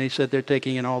 And he said, they're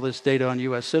taking in all this data on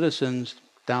U.S. citizens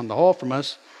down the hall from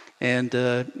us and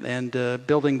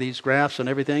building these graphs and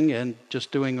everything and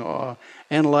just doing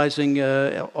analyzing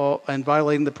and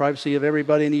violating the privacy of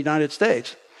everybody in the United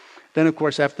States. Then, of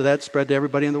course, after that, spread to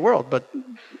everybody in the world. But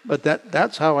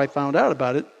that's how I found out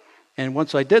about it. And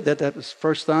once I did that, that was the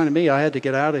first sign to me. I had to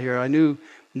get out of here. I knew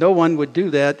no one would do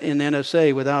that in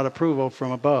NSA without approval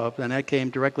from above, and that came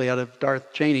directly out of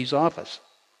Darth Cheney's office.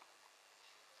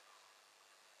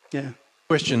 Yeah.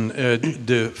 Question: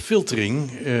 the filtering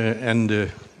and the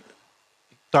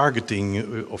targeting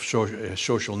of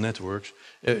social networks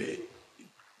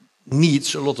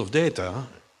needs a lot of data,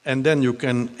 and then you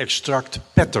can extract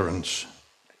patterns,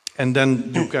 and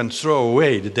then you can throw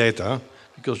away the data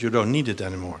because you don't need it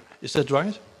anymore. Is that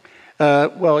right?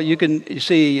 Well, you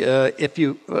see, if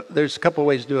you there's a couple of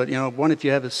ways to do it. You know, one, if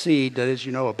you have a seed that is,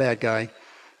 a bad guy,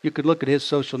 you could look at his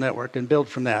social network and build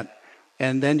from that,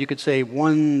 and then you could say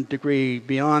 1 degree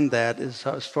beyond that is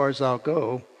as far as I'll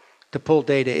go, to pull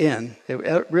data in.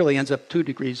 It really ends up 2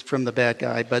 degrees from the bad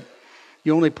guy, but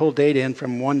you only pull data in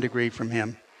from 1 degree from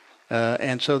him.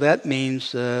 And so that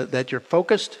means that you're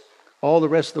focused. All the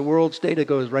rest of the world's data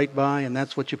goes right by, and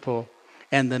that's what you pull.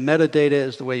 And the metadata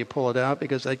is the way you pull it out,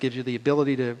 because that gives you the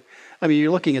ability to, I mean,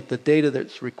 you're looking at the data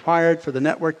that's required for the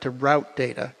network to route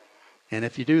data. And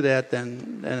if you do that,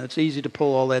 then it's easy to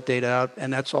pull all that data out,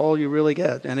 and that's all you really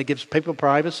get. And it gives people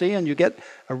privacy, and you get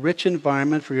a rich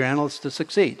environment for your analysts to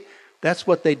succeed. That's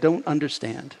what they don't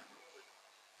understand.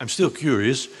 I'm still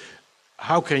curious,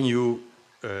 how can you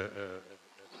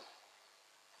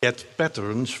get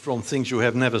patterns from things you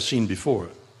have never seen before?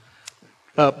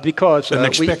 Because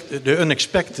the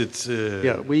unexpected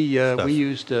we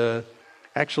used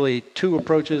actually 2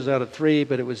 approaches out of 3,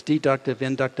 but it was deductive,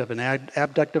 inductive, and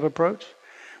abductive approach.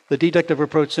 The deductive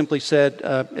approach simply said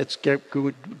it's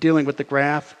dealing with the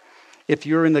graph. If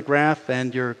you're in the graph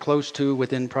and you're close to,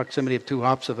 within proximity of 2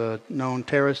 hops of a known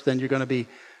terrorist, then you're going to be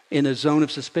in a zone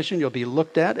of suspicion. You'll be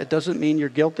looked at. It doesn't mean you're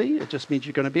guilty. It just means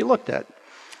you're going to be looked at.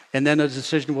 And then a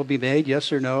decision will be made,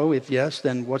 yes or no. If yes,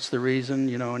 then what's the reason?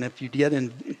 And if you get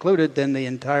included, then the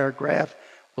entire graph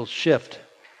will shift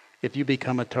if you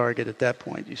become a target at that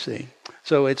point, you see.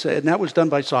 So and that was done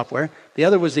by software. The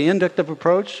other was the inductive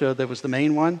approach. That was the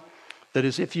main one. That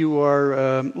is, if you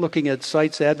are looking at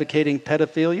sites advocating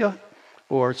pedophilia,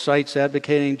 or sites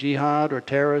advocating jihad or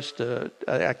terrorist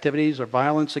activities or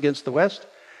violence against the West,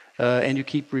 and you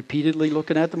keep repeatedly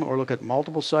looking at them, or look at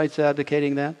multiple sites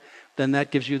advocating that, then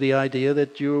that gives you the idea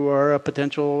that you are a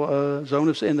potential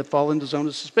fall into zone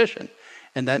of suspicion,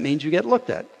 and that means you get looked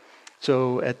at.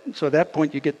 So at that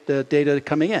point, you get the data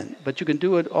coming in, but you can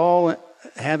do it all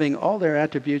having all their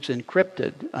attributes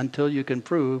encrypted until you can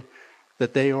prove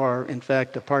that they are in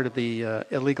fact a part of the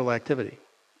illegal activity.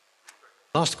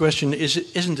 Last question,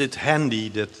 isn't it handy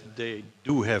that they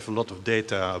do have a lot of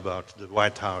data about the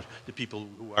White House, the people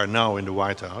who are now in the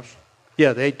White House?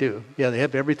 Yeah, they do. Yeah, they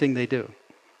have everything they do.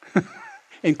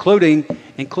 including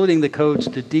the codes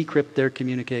to decrypt their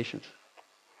communications.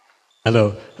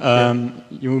 Hello.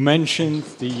 You mentioned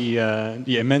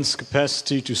the immense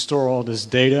capacity to store all this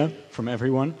data from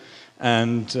everyone,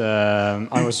 and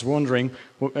I was wondering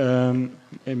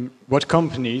what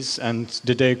companies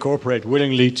did they cooperate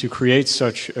willingly to create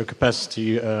such a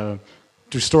capacity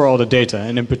to store all the data,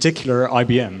 and in particular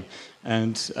IBM.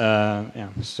 And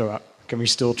so can we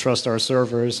still trust our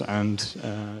servers and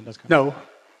that kind No.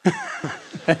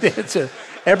 It's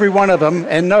every one of them,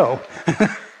 and no.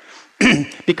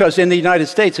 Because in the United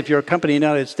States, if you're a company in the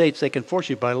United States, they can force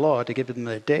you by law to give them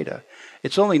their data.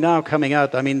 It's only now coming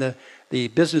out. I mean, the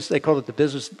business, they call it the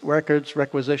business records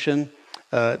requisition.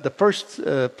 The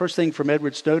first thing from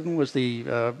Edward Snowden was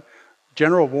the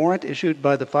general warrant issued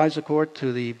by the FISA court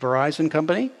to the Verizon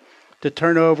company to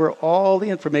turn over all the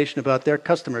information about their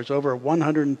customers, over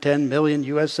 110 million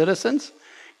U.S. citizens,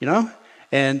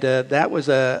 And that was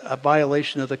a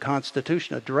violation of the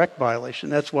Constitution, a direct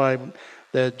violation. That's why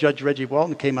the Judge Reggie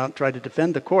Walton came out and tried to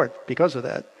defend the court because of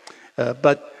that.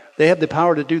 But they have the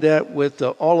power to do that with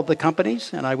all of the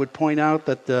companies, and I would point out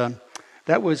that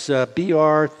that was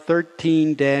BR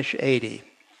 13-80,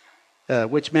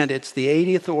 which meant it's the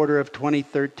 80th order of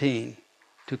 2013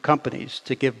 to companies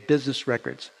to give business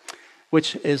records,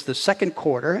 which is the second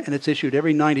quarter, and it's issued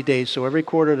every 90 days. So every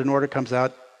quarter an order comes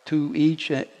out to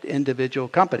each individual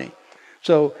company.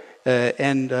 So,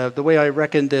 the way I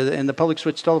reckoned in the public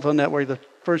switch telephone network, the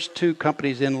first 2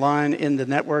 companies in line in the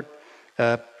network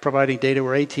providing data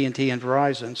were AT&T and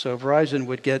Verizon. So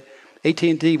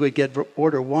AT&T would get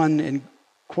order 1 in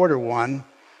quarter 1,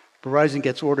 Verizon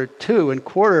gets order 2 in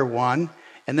quarter 1,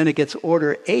 and then it gets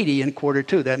order 80 in quarter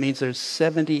 2. That means there's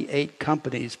 78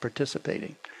 companies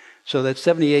participating. So that's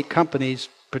 78 companies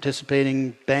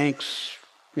participating, banks,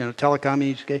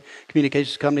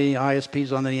 telecommunications company,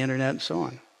 ISPs on the internet, and so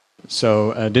on.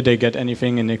 So did they get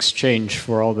anything in exchange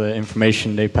for all the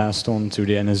information they passed on to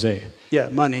the NSA? Yeah,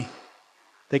 money.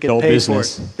 They get paid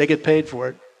business. For it. They get paid for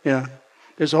it. Yeah,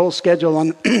 there's a whole schedule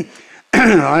on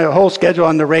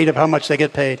the rate of how much they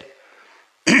get paid.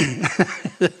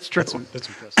 That's true. That's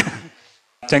impressive.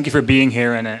 Thank you for being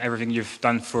here and everything you've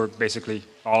done for basically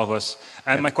all of us.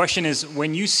 And my question is,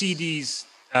 when you see these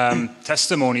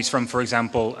testimonies from, for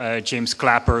example, James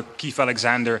Clapper, Keith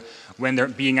Alexander, when they're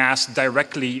being asked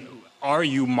directly, are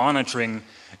you monitoring?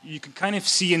 You can kind of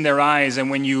see in their eyes, and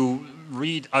when you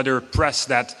read other press,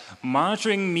 that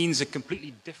monitoring means a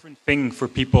completely different thing for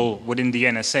people within the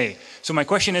NSA. So my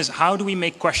question is, how do we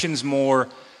make questions more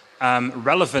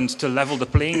relevant to level the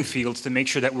playing field to make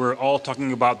sure that we're all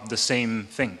talking about the same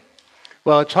thing?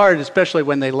 Well, it's hard, especially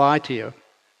when they lie to you.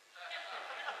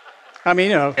 I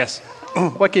mean, Yes.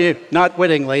 What can you, not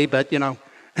wittingly, but you know.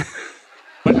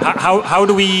 But how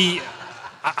do we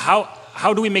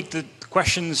how do we make the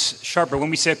questions sharper when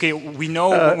we say, okay, we know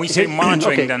when we say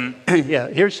monitoring, okay. then Yeah,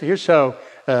 here's how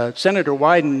Senator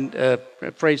Wyden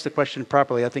phrased the question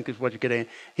properly. I think is what you're getting.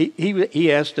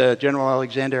 He asked General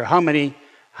Alexander how many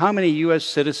U.S.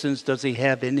 citizens does he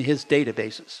have in his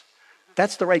databases.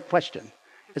 That's the right question.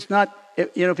 It's not,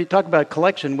 you know, if you talk about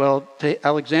collection, well, to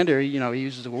Alexander, you know, he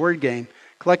uses a word game.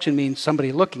 Collection means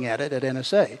somebody looking at it at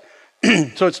NSA.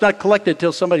 So it's not collected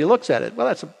till somebody looks at it. Well,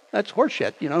 that's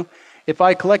horseshit, you know. If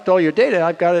I collect all your data,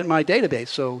 I've got it in my database.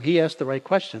 So he asked the right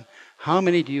question. How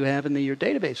many do you have in your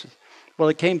databases? Well,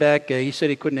 it came back, he said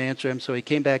he couldn't answer him, so he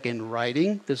came back in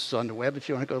writing. This is on the web if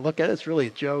you want to go look at it. It's really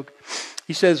a joke.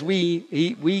 He says,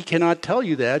 we cannot tell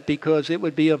you that because it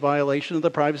would be a violation of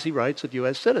the privacy rights of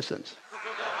U.S. citizens.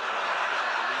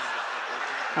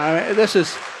 This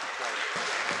is...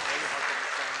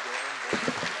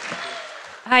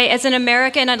 Hi, as an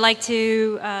American, I'd like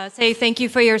to say thank you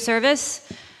for your service.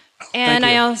 And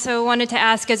I also wanted to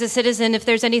ask, as a citizen, if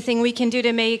there's anything we can do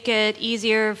to make it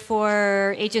easier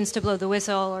for agents to blow the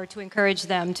whistle or to encourage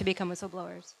them to become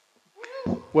whistleblowers.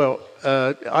 Well,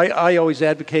 I always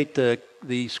advocate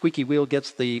the squeaky wheel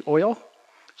gets the oil.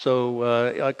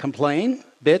 So complain,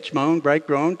 bitch, moan, brag,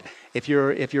 groan. If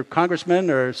your congressman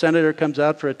or senator comes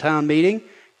out for a town meeting,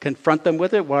 confront them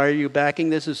with it. Why are you backing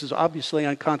this? This is obviously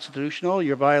unconstitutional.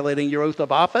 You're violating your oath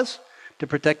of office to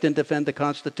protect and defend the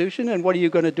Constitution. And what are you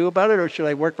going to do about it? Or should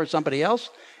I work for somebody else?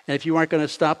 And if you aren't going to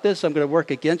stop this, I'm going to work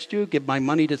against you, give my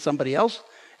money to somebody else,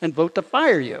 and vote to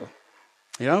fire you.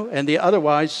 You know, and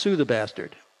otherwise sue the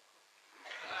bastard.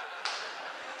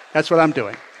 That's what I'm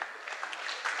doing.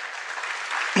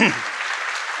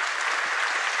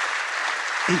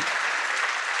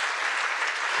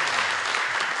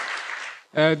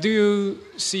 Do you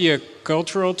see a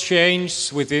cultural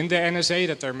change within the NSA,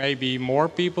 that there may be more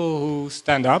people who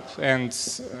stand up and,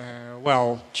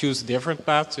 choose a different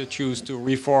path, to choose to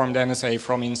reform the NSA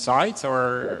from inside,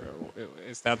 or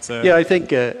is that... Yeah, I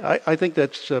think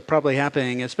that's probably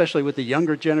happening, especially with the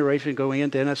younger generation going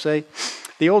into NSA.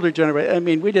 The older generation, I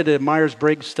mean, we did a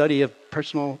Myers-Briggs study of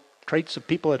personal traits of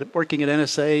people working at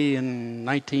NSA in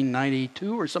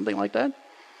 1992 or something like that.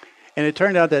 And it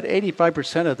turned out that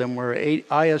 85% of them were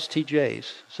ISTJs.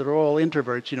 So they're all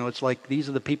introverts. You know, it's like these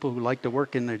are the people who like to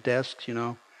work in their desks, you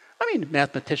know. I mean,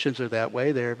 mathematicians are that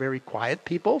way. They're very quiet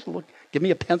people. So look, give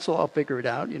me a pencil, I'll figure it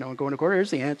out. You know, go in a corner,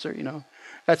 here's the answer, you know.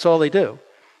 That's all they do.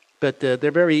 But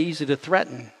they're very easy to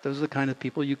threaten. Those are the kind of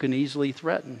people you can easily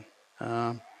threaten.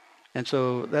 And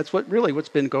so that's what's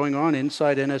been going on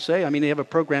inside NSA. I mean, they have a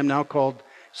program now called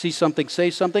See Something, Say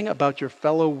Something about your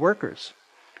fellow workers.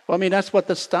 Well, I mean, that's what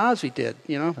the Stasi did,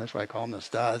 you know. That's why I call them the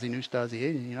Stasi, new Stasi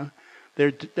agent, you know.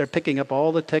 They're picking up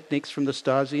all the techniques from the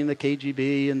Stasi and the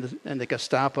KGB and the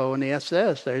Gestapo and the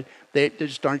SS. They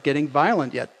just aren't getting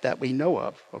violent yet that we know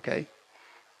of, okay?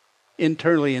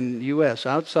 Internally in the U.S.,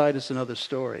 outside is another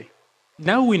story.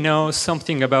 Now we know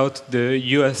something about the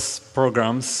U.S.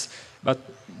 programs, but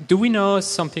do we know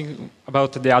something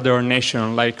about the other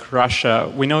nation, like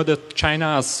Russia? We know that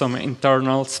China has some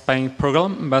internal spying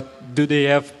program, but do they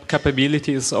have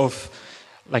capabilities of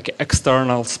like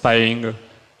external spying?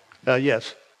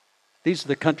 Yes. These are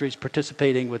the countries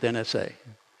participating with NSA.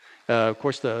 Of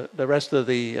course, the rest of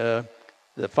the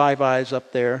Five Eyes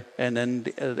up there, and then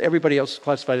everybody else is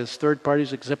classified as third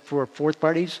parties except for fourth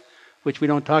parties, which we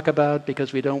don't talk about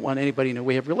because we don't want anybody to know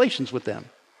we have relations with them.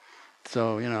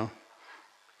 So, you know,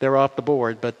 they're off the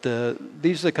board. But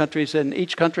these are the countries, and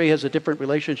each country has a different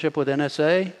relationship with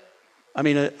NSA. I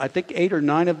mean, I think 8 or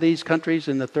 9 of these countries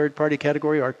in the third-party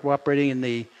category are cooperating in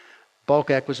the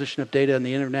bulk acquisition of data on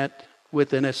the internet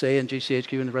with NSA and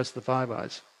GCHQ and the rest of the Five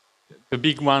Eyes. The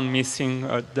big one missing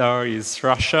there is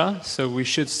Russia. So we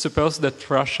should suppose that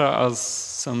Russia has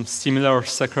some similar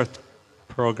secret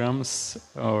programs,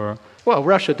 or... Well,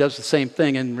 Russia does the same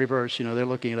thing in reverse. You know, they're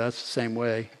looking at us the same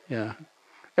way. Yeah,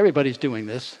 everybody's doing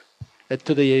this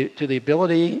to the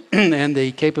ability and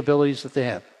the capabilities that they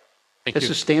have.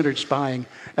 This is standard spying.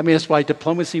 I mean, that's why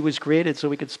diplomacy was created, so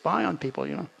we could spy on people.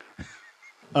 You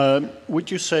know.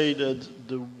 Would you say that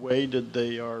the way that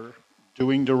they are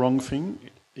doing the wrong thing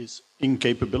is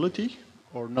incapability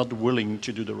or not willing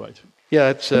to do the right thing? Yeah,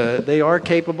 it's they are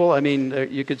capable. I mean,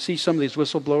 you could see some of these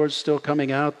whistleblowers still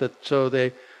coming out.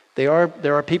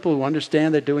 There are people who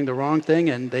understand they're doing the wrong thing,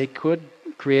 and they could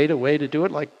create a way to do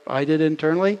it, like I did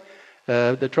internally.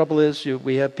 The trouble is,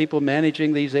 we have people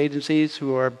managing these agencies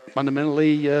who are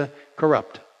fundamentally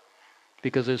corrupt.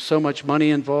 Because there's so much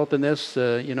money involved in this,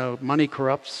 you know, money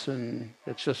corrupts, and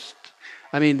it's just,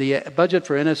 I mean, the budget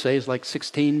for NSA is like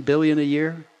 $16 billion a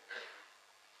year.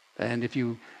 And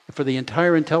for the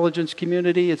entire intelligence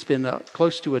community, it's been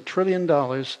close to $1 trillion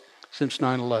since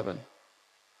 9/11.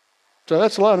 So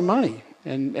that's a lot of money.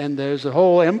 And there's a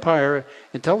whole empire,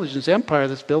 intelligence empire,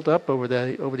 that's built up over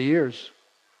the years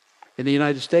in the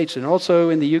United States and also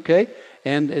in the UK,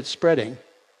 and it's spreading.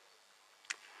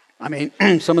 I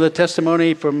mean, some of the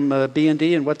testimony from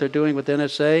B&D and what they're doing with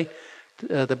NSA,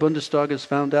 the Bundestag has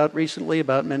found out recently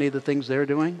about many of the things they're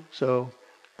doing. So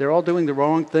they're all doing the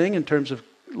wrong thing in terms of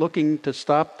looking to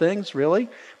stop things, really.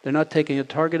 They're not taking a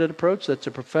targeted approach. That's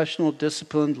a professional,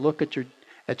 disciplined look at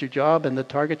your job and the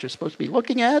target you're supposed to be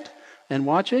looking at and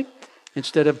watching,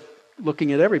 instead of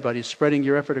looking at everybody, spreading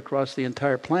your effort across the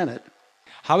entire planet.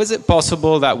 How is it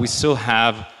possible that we still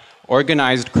have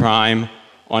organized crime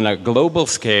on a global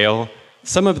scale,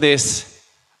 some of this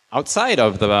outside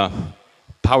of the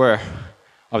power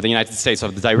of the United States,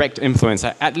 of the direct influence?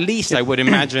 At least I would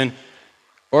imagine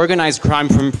organized crime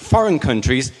from foreign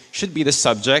countries should be the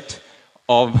subject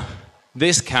of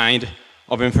this kind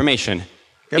of information.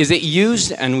 Yep. Is it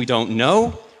used and we don't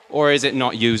know, or is it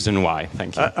not used and why?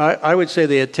 Thank you. I would say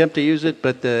they attempt to use it,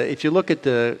 but if you look at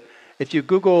if you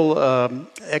Google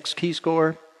X key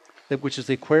score, which is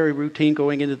the query routine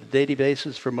going into the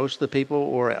databases for most of the people,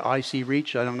 or IC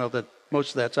reach, I don't know that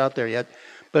most of that's out there yet,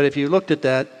 but if you looked at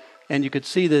that and you could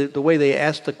see the way they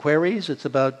ask the queries, it's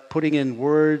about putting in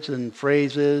words and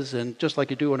phrases, and just like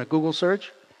you do in a Google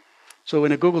search. So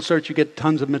in a Google search, you get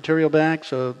tons of material back.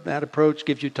 So that approach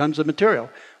gives you tons of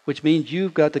material, which means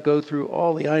you've got to go through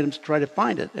all the items to try to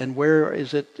find it. And where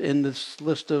is it in this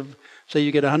list of, say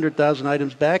you get 100,000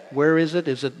 items back, where is it?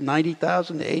 Is it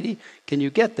 90,000, 80? Can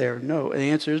you get there? No. And the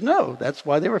answer is no. That's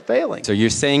why they were failing. So you're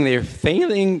saying they're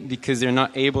failing because they're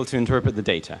not able to interpret the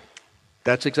data?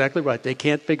 That's exactly right. They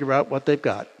can't figure out what they've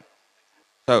got.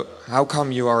 So how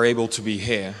come you are able to be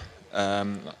here?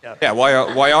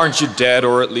 Why aren't you dead,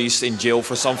 or at least in jail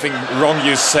for something wrong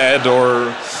you said,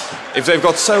 or if they've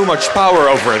got so much power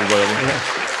over everybody?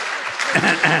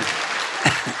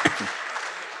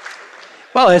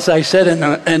 Well, as I said in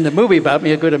the movie about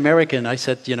Me, A Good American, I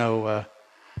said, if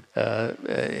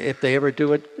they ever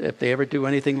do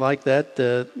anything like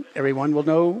that, everyone will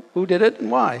know who did it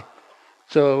and why.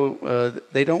 So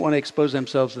they don't want to expose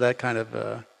themselves to that kind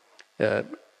of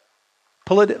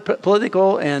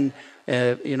political and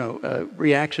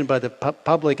reaction by the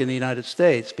public in the United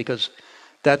States, because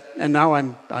that. And now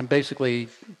I'm basically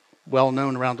well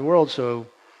known around the world, so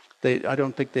I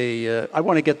don't think they. I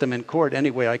want to get them in court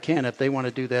any way I can. If they want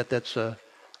to do that, that's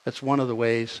one of the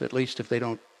ways. At least if they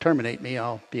don't terminate me,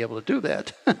 I'll be able to do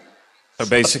that. So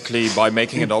basically, by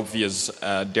making it obvious,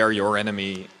 they're your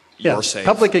enemy. You're safe.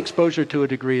 Public exposure to a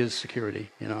degree is security.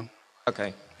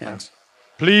 Okay. Yeah. Thanks.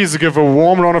 Please give a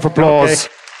warm round of applause.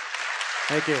 Okay.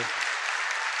 Thank you.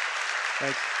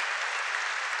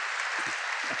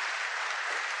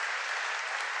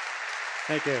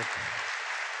 Thank you.